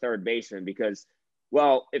look for a third baseman because,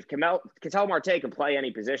 well, if Ketel Marte can play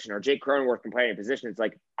any position or Jake Cronenworth can play any position, it's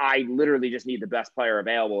like I literally just need the best player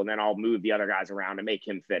available, and then I'll move the other guys around to make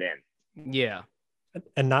him fit in. Yeah,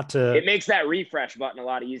 and not to it makes that refresh button a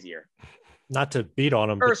lot easier. Not to beat on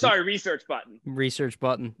him, research button. Research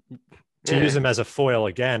button. To use him as a foil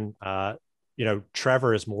again,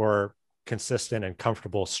 Trevor is more consistent and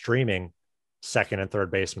comfortable streaming second and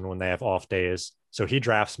third baseman when they have off days. So he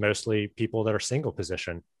drafts mostly people that are single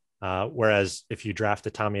position. Whereas if you draft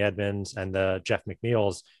the Tommy Edmonds and the Jeff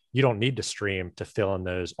McNeils, you don't need to stream to fill in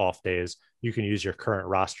those off days. You can use your current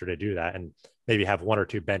roster to do that and maybe have 1 or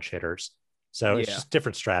 2 bench hitters. So it's just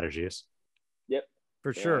different strategies. Yep.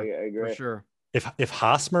 For sure. I agree. For sure. If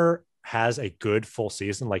Hosmer has a good full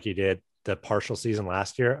season like he did the partial season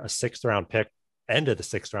last year, a 6th round pick, end of the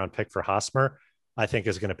 6th round pick for Hosmer, I think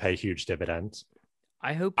is going to pay huge dividends.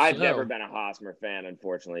 I hope I've never been a Hosmer fan,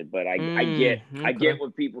 unfortunately, but I get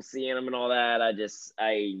what people seeing him and all that.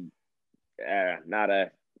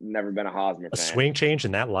 Never been a Hosmer fan. A swing change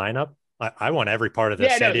in that lineup. I want every part of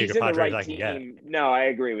this San Diego Padres I can get. No, I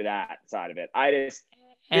agree with that side of it. I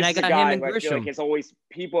got him and Grisham.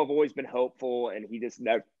 People have always been hopeful, and he just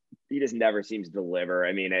never seems to deliver.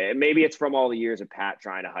 I mean, maybe it's from all the years of Pat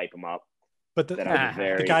trying to hype him up. But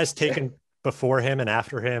the guys taken before him and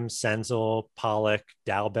after him, Senzel, Pollock,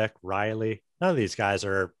 Dalbec, Riley, none of these guys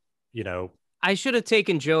are, I should have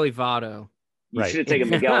taken Joey Votto. You should have taken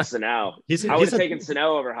Miguel Sano. I would have taken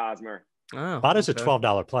Sano over Hosmer. Oh, Votto's a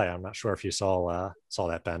 $12 play. I'm not sure if you saw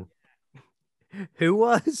that, Ben. Who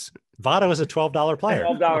was? Votto is a $12 player.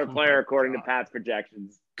 $12 player according to Pat's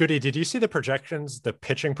projections. Goody, did you see the projections, the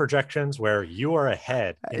pitching projections where you are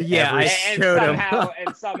ahead?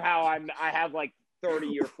 Somehow I have like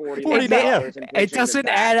 30 or 40 dollars. It doesn't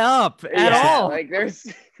add up at all. Like there's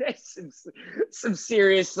some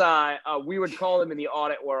serious we would call them in the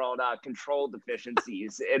audit world control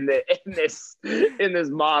deficiencies in this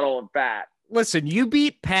model of Pat. Listen, you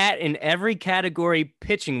beat Pat in every category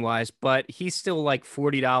pitching wise, but he's still like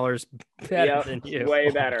 $40 better than you. Way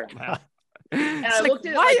better. And I looked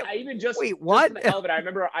at it, like, I even just wait, what? Just the hell of it, I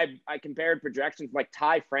remember I compared projections. Like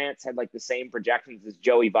Ty France had like the same projections as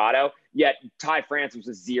Joey Votto, yet Ty France was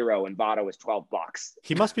a 0 and Votto was $12.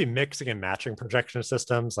 He must be mixing and matching projection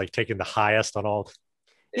systems, like taking the highest on all.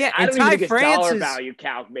 Yeah, I and don't even Ty think his dollar France's value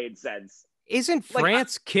calc made sense. Isn't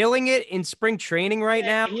France killing it in spring training right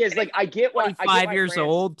now? He is. Like, I get why 25 years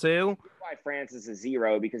old too. Why France is a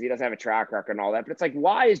 0 because he doesn't have a track record and all that. But it's like,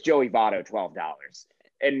 why is Joey Votto $12?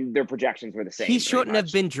 And their projections were the same. He shouldn't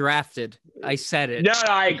have been drafted. I said it. No,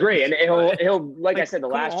 I agree. And he'll like I said, the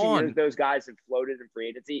last 2 years, those guys have floated in free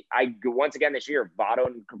agency. Once again this year, Votto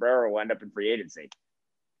and Cabrera will end up in free agency.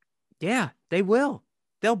 Yeah, they will.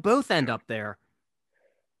 They'll both end up there.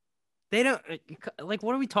 They don't like.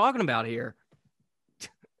 What are we talking about here?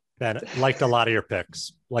 Ben, liked a lot of your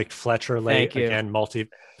picks. Liked Fletcher late. Again,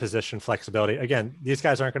 multi-position flexibility. Again, these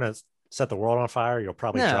guys aren't going to set the world on fire. You'll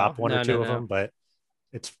probably drop one or two of them, but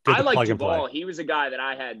it's good to plug and play. He was a guy that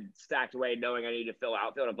I had stacked away knowing I needed to fill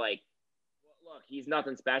outfield. I'm like, well, look, he's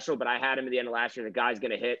nothing special, but I had him at the end of last year. The guy's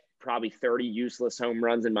going to hit probably 30 useless home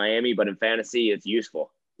runs in Miami, but in fantasy, it's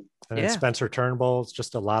useful. And then Spencer Turnbull is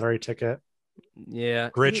just a lottery ticket.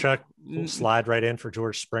 Yeah. Grichuk slide right in for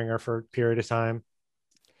George Springer for a period of time.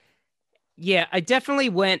 Yeah, I definitely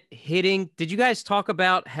went hitting. Did you guys talk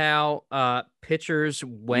about how pitchers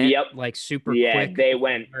went like super quick? Yeah, they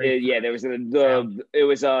went. There was it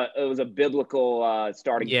was a biblical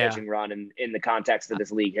starting pitching run in the context of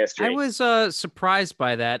this league history. I was surprised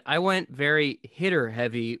by that. I went very hitter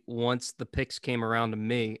heavy once the picks came around to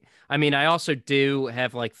me. I mean, I also do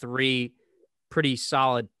have like 3 pretty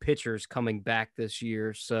solid pitchers coming back this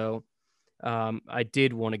year, so I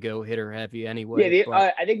did want to go hitter heavy anyway.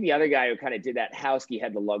 Yeah, I think the other guy who kind of did that, Houski,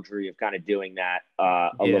 had the luxury of kind of doing that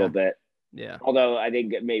a little bit. Yeah. Although I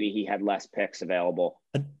think maybe he had less picks available.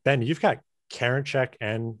 Ben, you've got Karinchak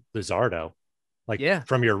and Luzardo,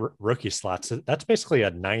 from your rookie slots. That's basically a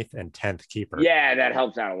 9th and 10th keeper. Yeah, that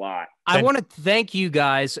helps out a lot. I want to thank you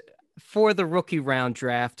guys for the rookie round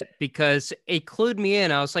draft because it clued me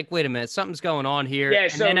in. I was like, wait a minute, something's going on here. Yeah,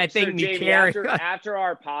 and then I think Jamie, after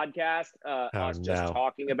our podcast, just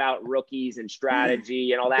talking about rookies and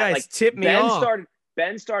strategy and all that, guys tipped me off.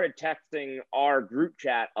 Ben started texting our group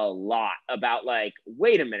chat a lot about like,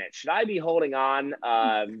 wait a minute, should I be holding on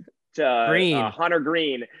to Hunter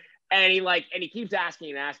Green? And he keeps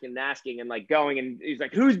asking and like going, and he's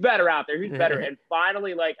like, who's better out there? Who's better? And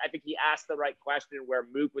finally, like, I think he asked the right question where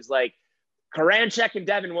Mook was like, Karanchek and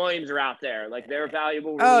Devin Williams are out there. Like, they're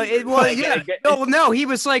valuable. No, he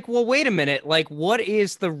was like, well, wait a minute. Like, what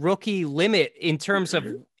is the rookie limit in terms of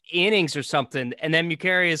innings or something? And then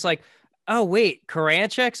Mukari is like, oh, wait,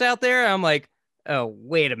 Karanchek's out there? I'm like, oh,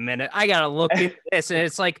 wait a minute. I got to look at this. And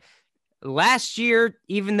it's like last year,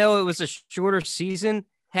 even though it was a shorter season,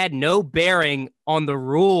 had no bearing on the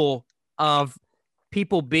rule of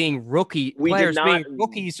people being players being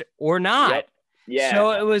rookies or not. Yeah.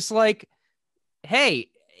 So it was like, hey,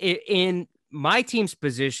 in my team's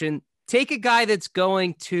position, take a guy that's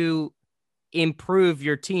going to improve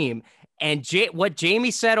your team. And what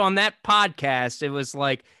Jamie said on that podcast, it was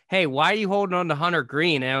like, hey, why are you holding on to Hunter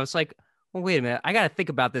Green? And I was like, well, wait a minute. I got to think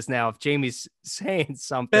about this now if Jamie's saying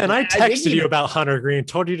something. Ben, I texted you about Hunter Green,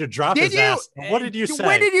 told you to drop his ass. What did you say?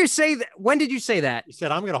 When did you say that? When did you say that? You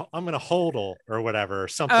said, I'm gonna hodl or whatever, or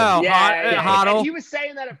something. Oh, hodl. And he was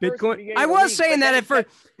saying that at first. Bitcoin. I was saying that at first.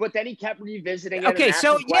 But then he kept revisiting it. Okay,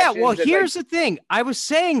 so well, here's the thing. I was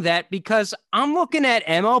saying that because I'm looking at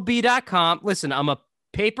MLB.com. Listen, I'm a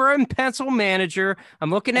paper and pencil manager. I'm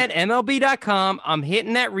looking at MLB.com. I'm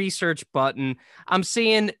hitting that research button. I'm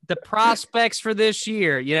seeing the prospects for this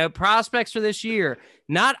year,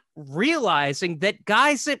 not realizing that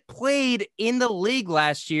guys that played in the league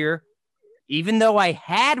last year, even though I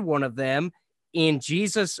had one of them in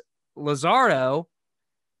Jesus Luzardo,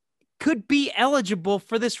 could be eligible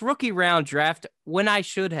for this rookie round draft when I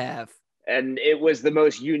should have. And it was the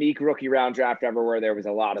most unique rookie round draft ever where there was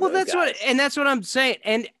a lot of that's what I'm saying.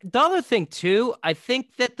 And the other thing too, I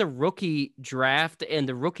think that the rookie draft and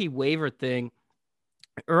the rookie waiver thing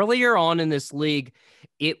earlier on in this league,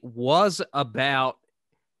 it was about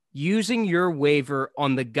using your waiver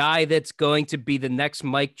on the guy that's going to be the next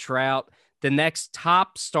Mike Trout, the next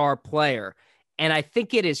top star player. And I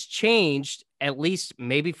think it has changed, at least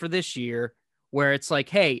maybe for this year, where it's like,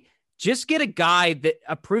 hey, just get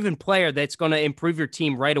a proven player that's going to improve your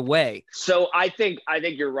team right away. So I think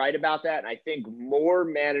you're right about that. And I think more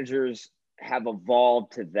managers have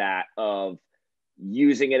evolved to that of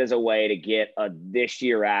using it as a way to get a this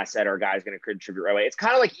year asset or a guy's going to contribute right away. It's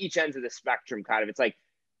kind of like each ends of the spectrum kind of. It's like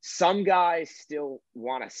some guys still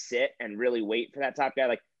want to sit and really wait for that top guy.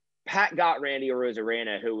 Like Pat got Randy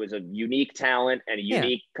Arozarena, who was a unique talent and a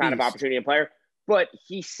unique kind of opportunity and player, but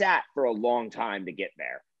he sat for a long time to get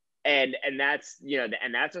there. And that's,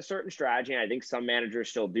 and that's a certain strategy. And I think some managers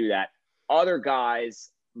still do that. Other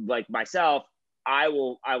guys like myself, I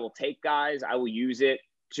will take guys, I will use it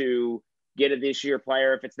to get a this year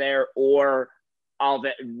player if it's there, or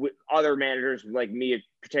other managers like me in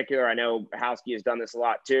particular. I know Howsky has done this a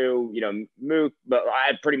lot too, Mook, but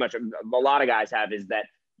I pretty much a lot of guys have, is that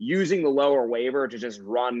using the lower waiver to just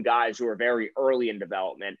run guys who are very early in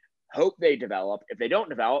development, hope they develop. If they don't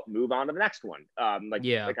develop, move on to the next one. Like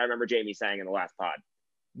I remember Jamie saying in the last pod.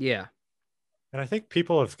 Yeah. And I think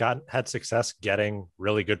people have had success getting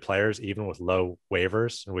really good players, even with low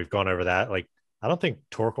waivers. And we've gone over that. Like, I don't think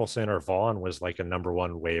Torkelson or Vaughn was like a number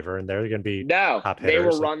one waiver, and they're going to be top hitters. They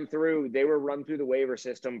were run through the waiver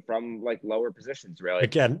system from like lower positions, really.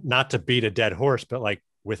 Again, not to beat a dead horse, but like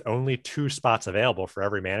with only 2 spots available for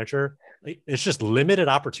every manager, it's just limited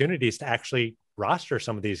opportunities to actually roster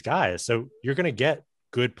some of these guys. So you're going to get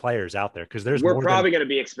good players out there, because we're probably going to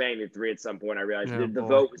be expanding to 3 at some point. I realized the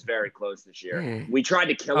vote was very close this year. We tried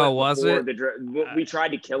to kill it. We tried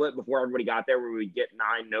to kill it before everybody got there, where we get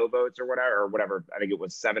 9 no votes or whatever. I think it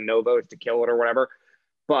was 7 no votes to kill it or whatever.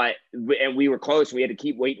 And we were close. We had to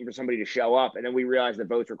keep waiting for somebody to show up, and then we realized the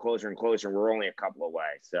votes were closer and closer, and we're only a couple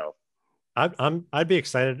away. So I'd be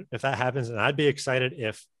excited if that happens, and I'd be excited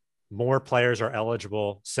if more players are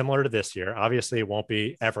eligible similar to this year. Obviously, it won't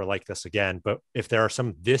be ever like this again, but if there are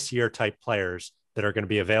some this year type players that are going to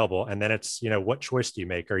be available, and then it's, what choice do you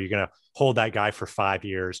make? Are you going to hold that guy for 5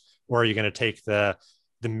 years, or are you going to take the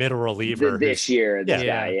middle reliever this year?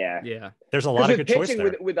 Yeah. There's a lot of good choice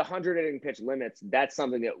there. With 100 inning pitch limits, that's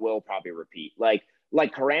something that will probably repeat. Like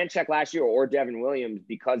Karanchek last year, or Devin Williams,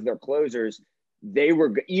 because they're closers, they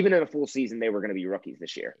were, even in a full season, they were going to be rookies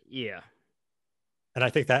this year. Yeah. And I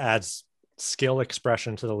think that adds skill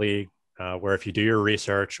expression to the league, where if you do your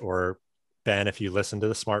research, or Ben, if you listen to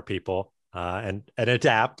the smart people and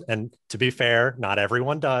adapt, and to be fair, not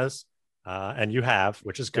everyone does, and you have,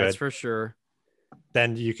 which is good. That's for sure.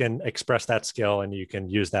 Then you can express that skill, and you can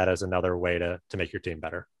use that as another way to make your team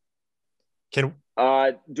better. Do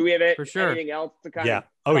we have anything else to kind of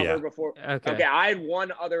cover before? Okay. I had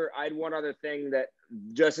one other thing that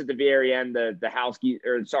just at the very end,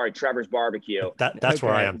 Trevor's barbecue. That's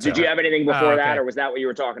where I am. Did you have anything before that, or was that what you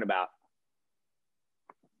were talking about?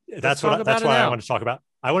 That's why I want to talk about.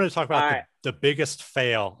 I wanted to talk about the biggest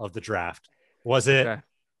fail of the draft. Was it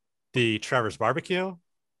the Trevor's barbecue?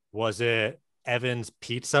 Was it Evan's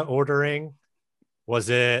pizza ordering? Was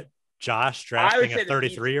it Josh drafting a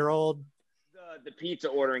 33-year-old? The pizza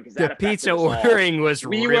ordering, because the pizza ordering was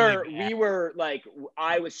we were like,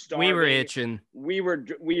 I was starving. We were itching. We were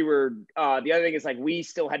the other thing is, like, we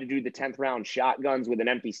still had to do the 10th round shotguns with an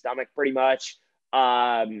empty stomach, pretty much.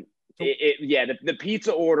 The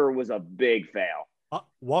pizza order was a big fail.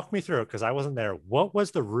 Walk me through it, because I wasn't there. What was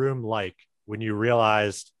the room like when you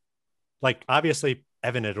realized, like, obviously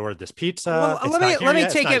Evan had ordered this pizza? Let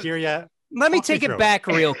me take it back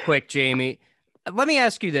real quick, Jamie. Let me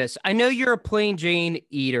ask you this. I know you're a plain Jane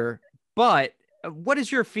eater, but what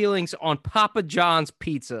is your feelings on Papa John's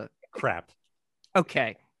pizza? Crap.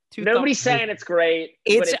 Okay. Nobody's saying it's great.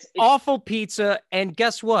 It's awful pizza. And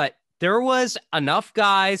guess what? There was enough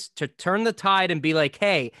guys to turn the tide and be like,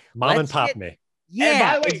 hey, mom and pop me.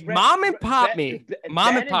 Yeah, mom and pop me.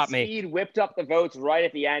 Mom and pop me. Speed whipped up the votes right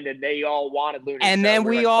at the end, and they all wanted Luna's. And then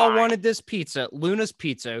we all wanted this pizza, Luna's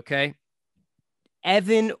pizza, okay?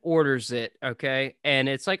 Evan orders it, okay? And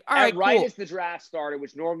it's like, all right, right as the draft started,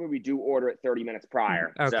 which normally we do order it 30 minutes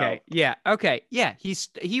prior. Okay, yeah, okay. Yeah,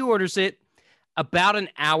 he orders it. About an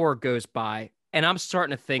hour goes by, and I'm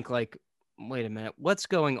starting to think, like, wait a minute, what's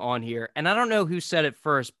going on here? And I don't know who said it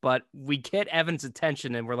first, but we get Evan's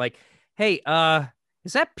attention, and we're like, hey,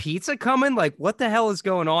 is that pizza coming? Like, what the hell is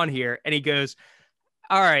going on here? And he goes,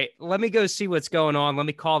 all right, let me go see what's going on. Let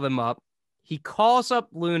me call them up. He calls up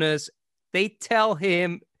Luna's. They tell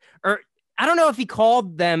him, or I don't know if he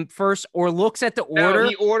called them first or looks at the order. No,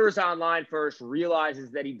 he orders online first,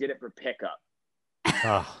 realizes that he did it for pickup.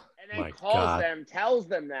 Oh, and then calls them, tells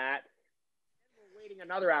them that. We're waiting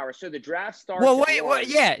another hour. So the draft starts. Well,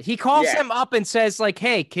 wait, he calls them up and says, like,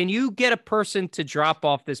 hey, can you get a person to drop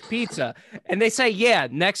off this pizza? And they say, yeah,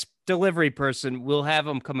 next delivery person, we'll have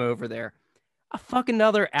them come over there. A fucking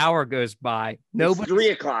another hour goes by. It's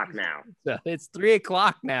 3 o'clock now. It's 3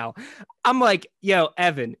 o'clock now. I'm like, yo,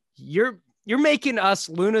 Evan, you're making us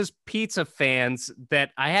Luna's pizza fans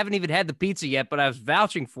that I haven't even had the pizza yet, but I was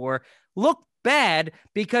vouching for, look bad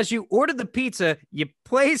because you ordered the pizza, you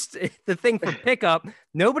placed the thing for pickup,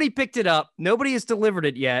 nobody picked it up, nobody has delivered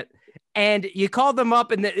it yet. And you called them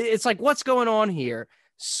up, and it's like, what's going on here?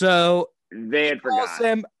 So they had forgotten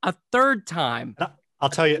them a third time. I'll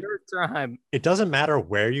tell you, third time. It doesn't matter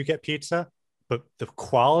where you get pizza, but the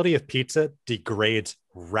quality of pizza degrades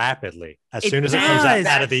rapidly as soon as it comes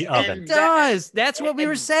out of the oven. It does. That's what we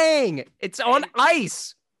were saying. It's on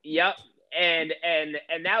ice. Yep. And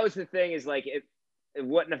that was the thing, is like it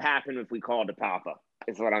wouldn't have happened if we called to Papa,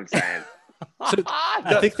 is what I'm saying. So,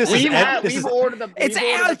 I think we've ordered them. It's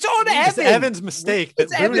on Evan. It's Evan's mistake.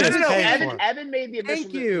 Evan made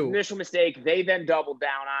the initial mistake. They then doubled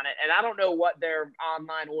down on it. And I don't know what their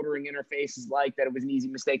online ordering interface is like, that it was an easy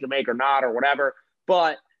mistake to make or not or whatever.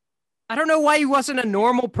 But I don't know why he wasn't a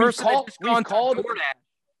normal person. We called DoorDash.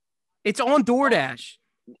 It's on DoorDash.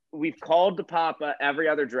 We've called to Papa every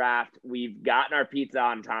other draft. We've gotten our pizza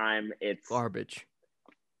on time. It's garbage.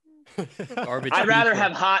 I'd rather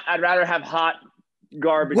have hot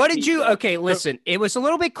garbage. What did you? Okay, listen. It was a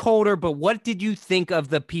little bit colder, but what did you think of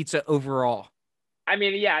the pizza overall? I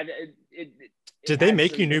mean, yeah. Did they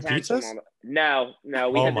make you new pizzas? No. We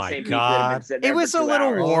had the same pizza. It was a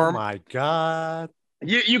little warm. Oh my god.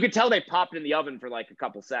 You could tell they popped in the oven for like a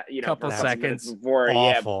couple seconds before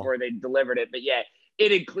they delivered it. But yeah,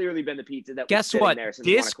 it had clearly been the pizza that guess was what? There since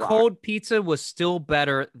this cold pizza was still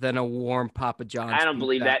better than a warm Papa John's. I don't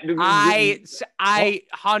believe that. I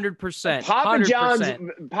 100%.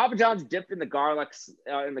 Papa John's dipped in the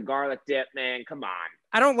garlic dip, man. Come on.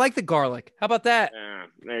 I don't like the garlic. How about that?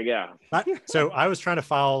 There you go. So I was trying to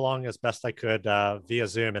follow along as best I could via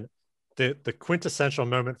Zoom, and the quintessential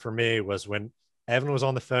moment for me was when Evan was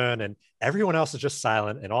on the phone and everyone else is just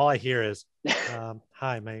silent, and all I hear is,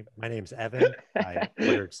 hi, my name's Evan. I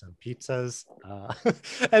ordered some pizzas.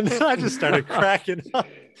 And then I just started cracking up.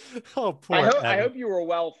 Oh, poor Evan. I hope you were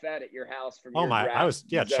well fed at your house from your draft. I was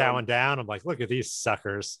chowing down. I'm like, look at these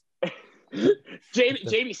suckers.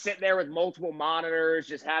 Jamie sitting there with multiple monitors,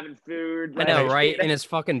 just having food. I know, right? In his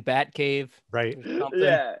fucking bat cave. Right.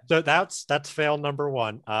 Yeah. So that's fail number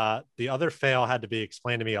one. The other fail had to be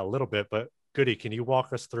explained to me a little bit, but Goody, can you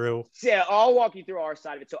walk us through? Yeah, I'll walk you through our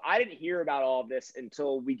side of it. So I didn't hear about all of this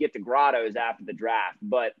until we get to Grotto's after the draft.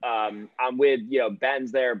 But I'm with,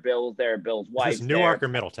 Ben's there, Bill's there, Bill's wife. Is Newark or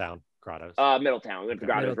Middletown? Grotto's. Middletown. We went to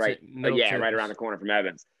Grotto's, right? Right around the corner from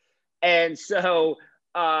Evans. And so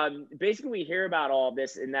basically we hear about all of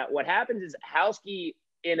this, and that what happens is Houski,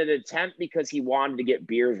 in an attempt because he wanted to get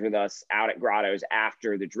beers with us out at Grotto's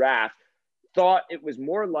after the draft, thought it was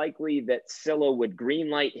more likely that Scylla would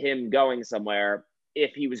greenlight him going somewhere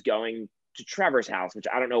if he was going to Trevor's house, which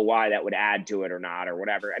I don't know why that would add to it or not or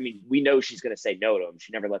whatever. I mean, we know she's going to say no to him.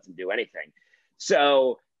 She never lets him do anything.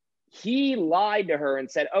 So he lied to her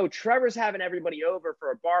and said, oh, Trevor's having everybody over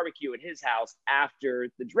for a barbecue at his house after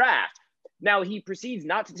the draft. Now he proceeds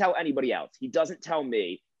not to tell anybody else. He doesn't tell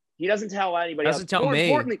me. He doesn't tell anybody else.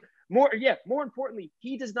 More importantly,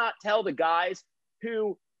 he does not tell the guys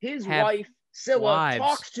who his wife Scylla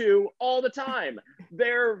talks to all the time.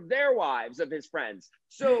 They're wives of his friends.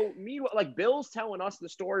 So meanwhile, like Bill's telling us the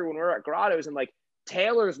story when we're at Grotto's, and like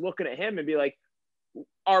Taylor's looking at him and be like,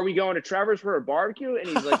 are we going to Trevor's for a barbecue? And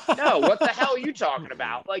he's like, no, what the hell are you talking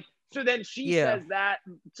about? Like, so then she says that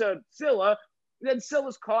to Scylla. Then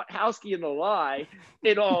Scylla's caught Houski in the lie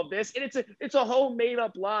in all of this. And it's a whole made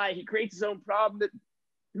up lie. He creates his own problem that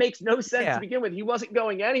makes no sense to begin with. He wasn't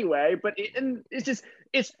going anyway, but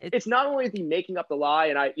it's not only is he making up the lie.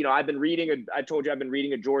 And I told you I've been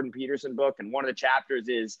reading a Jordan Peterson book, and one of the chapters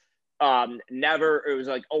is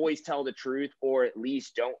always tell the truth, or at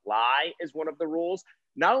least don't lie is one of the rules.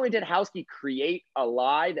 Not only did Houski create a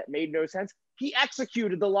lie that made no sense, he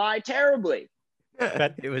executed the lie terribly.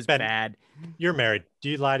 It was bad. You're married. Do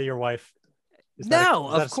you lie to your wife?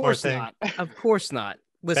 Of course not. Of course not.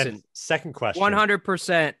 Listen, Ben, second question.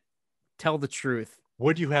 100% tell the truth.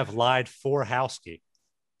 Would you have lied for Houski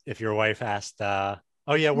if your wife asked,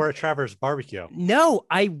 we're at Trevor's barbecue? No,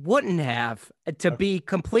 I wouldn't have, to be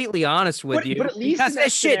completely honest with you. But at least in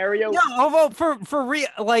that scenario. No, for real,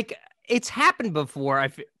 like, it's happened before.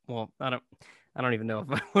 I don't even know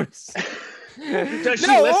if I would have. Does she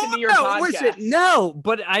listen to your podcast? No,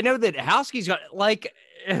 but I know that Houski's got like.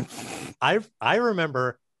 I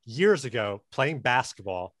remember years ago playing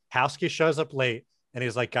basketball. Houski shows up late and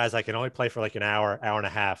he's like, guys, I can only play for like an hour and a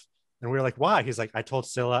half. And we were like, why? He's like, I told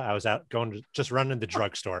Scylla I was out going to just run in the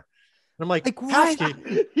drugstore. And I'm like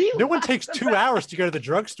Houski, no one takes 2 hours to go to the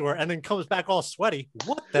drugstore and then comes back all sweaty.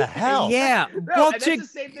 What the hell? Yeah. No, and that's the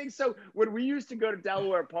same thing. So when we used to go to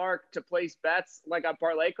Delaware Park to place bets, like on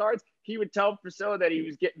parlay cards, he would tell Priscilla that he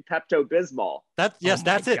was getting Pepto-Bismol. That's it. God.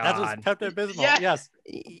 That's what's Pepto-Bismol. Yes.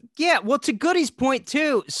 Yeah. Well, to Goody's point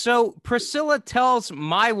too. So Priscilla tells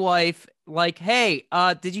my wife, like, "Hey,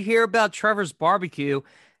 did you hear about Trevor's barbecue?"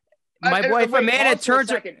 My wife Amanda turns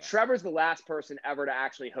her. Trevor's the last person ever to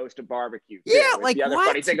actually host a barbecue. Yeah, like the other what?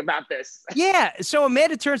 funny thing about this. Yeah. So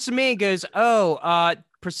Amanda turns to me and goes, "Oh,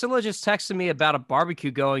 Priscilla just texted me about a barbecue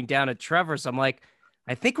going down at Trevor's." I'm like,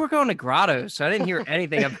 "I think we're going to Grotto's." So I didn't hear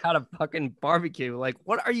anything about a fucking barbecue. Like,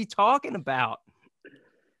 what are you talking about?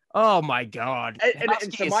 Oh my God.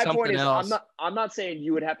 And so my point is, I'm not saying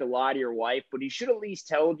you would have to lie to your wife, but he should at least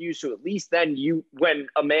tell you. So at least then when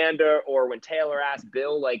Amanda or when Taylor asked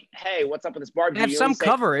Bill, like, "Hey, what's up with this barbecue?" Have some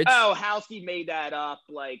coverage. Oh, Halski made that up.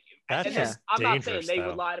 Like, I'm not saying they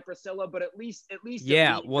would lie to Priscilla, but at least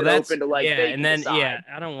yeah. Well, that's open to like, and then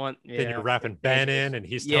I don't want. Yeah. Then you're wrapping Ben in, and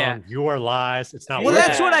he's telling your lies. It's not. Well,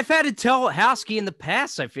 that's what I've had to tell Halski in the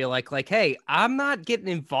past. I feel like, hey, I'm not getting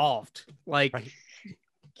involved. Like. Right.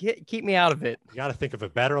 Keep me out of it. You got to think of a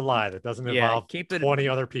better lie that doesn't involve 20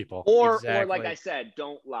 other people. Or like I said,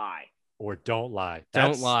 don't lie. Or don't lie.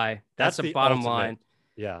 Don't lie. That's the bottom line.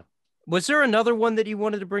 Yeah. Was there another one that you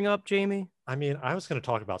wanted to bring up, Jamie? I mean, I was going to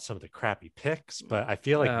talk about some of the crappy picks, but I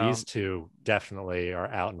feel like these two definitely are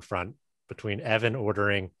out in front between Evan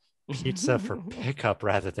ordering pizza for pickup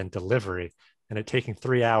rather than delivery and it taking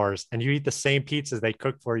 3 hours, and you eat the same pizzas they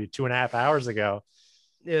cooked for you 2.5 hours ago.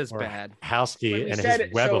 It was bad. Halski and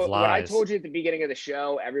his web of lies. When I told you at the beginning of the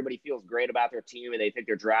show, everybody feels great about their team and they think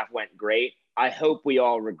their draft went great. I hope we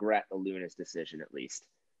all regret the Lunas decision at least.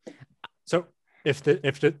 So if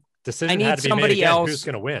the decision had to be made again, who's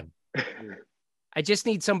going to win? I just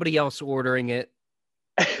need somebody else ordering it.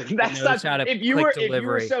 That's not. If you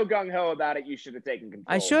were so gung ho about it, you should have taken control.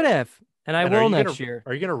 I should have, and I will next year.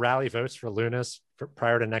 Are you going to rally votes for Lunas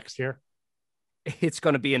prior to next year? It's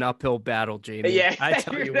going to be an uphill battle, Jamie. Yeah, I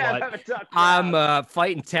tell you what, I'm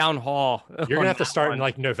fighting town hall. You're going to have to start in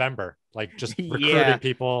like November, like just recruiting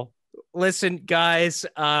people. Listen, guys,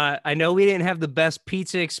 I know we didn't have the best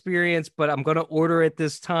pizza experience, but I'm going to order it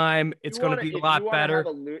this time. It's going to be a lot better.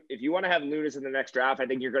 If you want to have Lunas in the next draft, I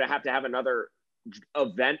think you're going to have another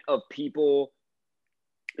event of people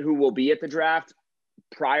who will be at the draft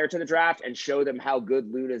prior to the draft and show them how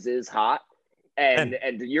good Lunas is hot. And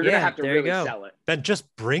you're going to have to really sell it. Then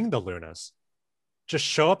just bring the Lunas. Just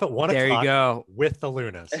show up at 1 o'clock there you go. With the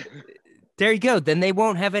Lunas. There you go. Then they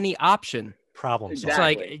won't have any option. Problem solved. It's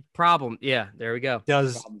like problem. Yeah, there we go.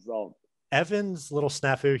 Does Evan's little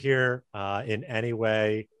snafu here in any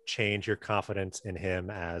way change your confidence in him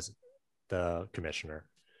as the commissioner?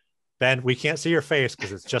 Ben, we can't see your face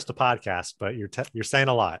because it's just a podcast, but you're saying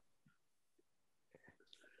a lot.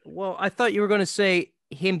 Well, I thought you were going to say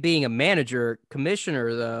him being a manager,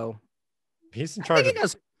 commissioner, though. He's in charge. I think he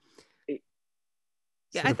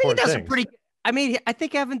does a pretty. I mean, I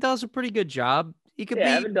think Evan does a pretty good job. He could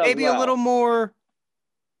be maybe a little more.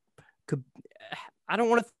 I don't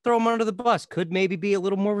want to throw him under the bus. Could maybe be a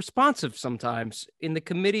little more responsive sometimes in the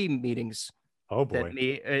committee meetings. Oh boy!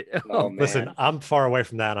 Listen, I'm far away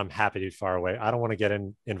from that. I'm happy to be far away. I don't want to get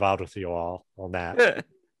involved with you all on that.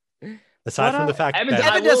 Aside from the fact Evan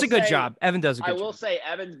does a good job. Evan does a good job. I will say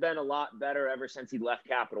Evan's been a lot better ever since he left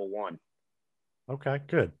Capital One. Okay,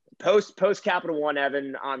 good. Post Capital One,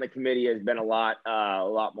 Evan on the committee has been a lot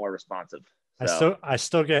more responsive. So. I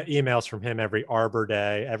still get emails from him every Arbor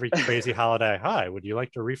Day, every crazy holiday. Hi, would you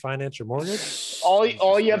like to refinance your mortgage?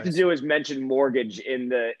 All you have to do is mention mortgage in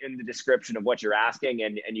the description of what you're asking,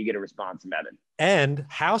 and you get a response from Evan. And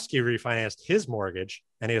Halski refinanced his mortgage,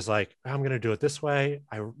 and he was like, "I'm going to do it this way.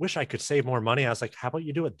 I wish I could save more money." I was like, "How about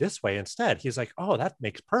you do it this way instead?" He's like, "Oh, that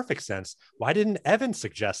makes perfect sense. Why didn't Evan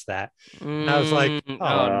suggest that?" And I was like, "Oh no,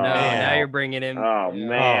 now you're bringing him." Oh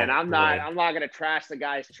man, I'm not going to trash the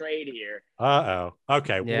guy's trade here.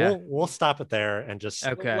 Okay, yeah. we'll stop it there and just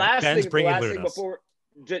okay. The last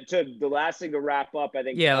thing to wrap up, I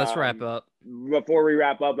think. Yeah, let's wrap up. Before we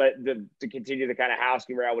wrap up, but to continue the kind of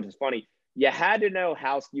Halski route, which is funny. You had to know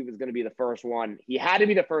Halski was going to be the first one. He had to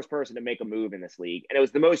be the first person to make a move in this league, and it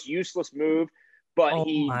was the most useless move. But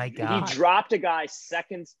he dropped a guy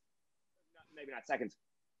maybe not seconds,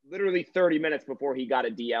 literally 30 minutes before he got a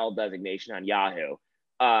DL designation on Yahoo.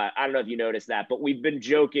 I don't know if you noticed that, but we've been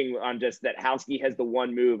joking on just that Halski has the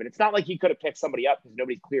one move, and it's not like he could have picked somebody up because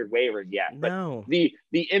nobody's cleared waivers yet. But no, the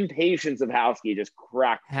impatience of Halski just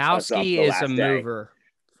cracked. Halski is a mover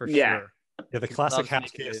for sure. Yeah, the classic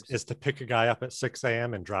Halski is to pick a guy up at 6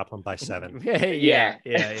 a.m. and drop him by 7. Yeah.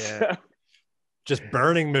 Just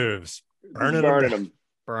burning moves, burning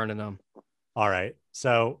them. All right,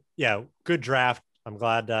 so yeah, good draft. I'm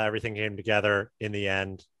glad everything came together in the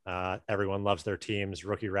end. Everyone loves their teams.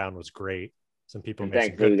 Rookie round was great. Some people And made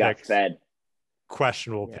some good picks,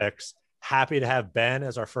 questionable picks. Happy to have Ben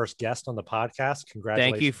as our first guest on the podcast.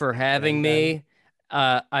 Congratulations. Thank you for having me.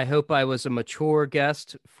 I hope I was a mature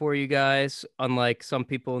guest for you guys, unlike some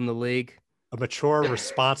people in the league. A mature,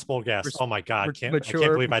 responsible guest. Oh my God. I can't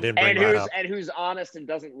believe I didn't bring that up. And who's honest and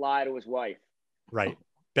doesn't lie to his wife. Right.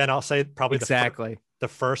 Ben, I'll say probably exactly. The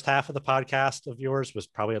first half of the podcast of yours was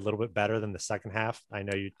probably a little bit better than the second half. I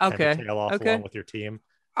know you tend to tail off along with your team.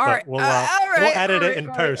 All right. We'll edit it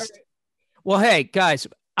in post. Well, hey, guys,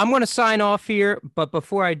 I'm going to sign off here. But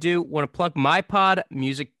before I do, want to plug my pod,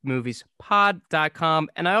 musicmoviespod.com.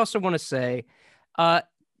 And I also want to say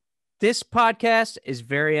this podcast is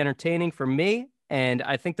very entertaining for me. And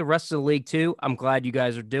I think the rest of the league, too. I'm glad you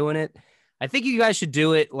guys are doing it. I think you guys should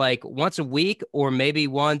do it like once a week or maybe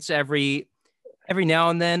once every now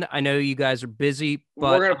and then. I know you guys are busy,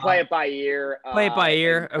 but we're gonna play it by ear.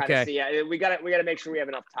 Okay. Yeah, we gotta make sure we have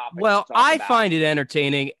enough topics. Well, I find it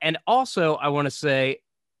entertaining, and also I want to say,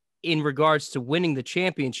 in regards to winning the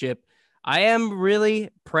championship, I am really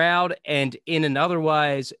proud. And in an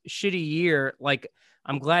otherwise shitty year, like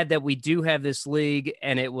I'm glad that we do have this league,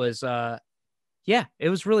 and it was, it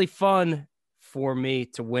was really fun for me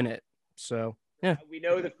to win it. So. Yeah, we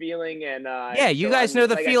know the feeling, and you guys know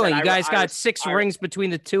the feeling. You guys got 6 rings between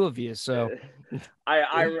the two of you, so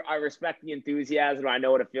I respect the enthusiasm. I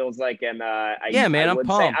know what it feels like, and I'm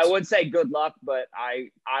pumped. I would say good luck, but I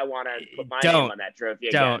want to put my name on that trophy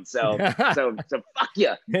again. So fuck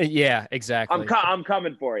you. Yeah, exactly. I'm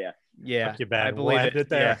coming for you. Yeah, you, I believe it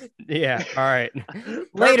there. Yeah. All right.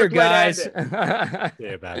 Later, guys. See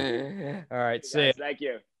you, Ben. All right. See you. Thank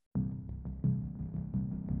you.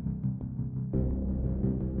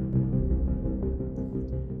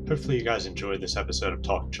 Hopefully you guys enjoyed this episode of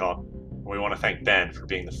Talking Chalk. We want to thank Ben for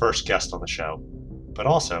being the first guest on the show. But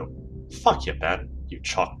also, fuck you, Ben, you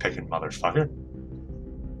chalk-picking motherfucker.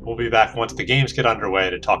 We'll be back once the games get underway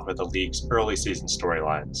to talk about the league's early season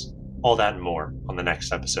storylines. All that and more on the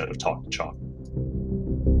next episode of Talking Chalk.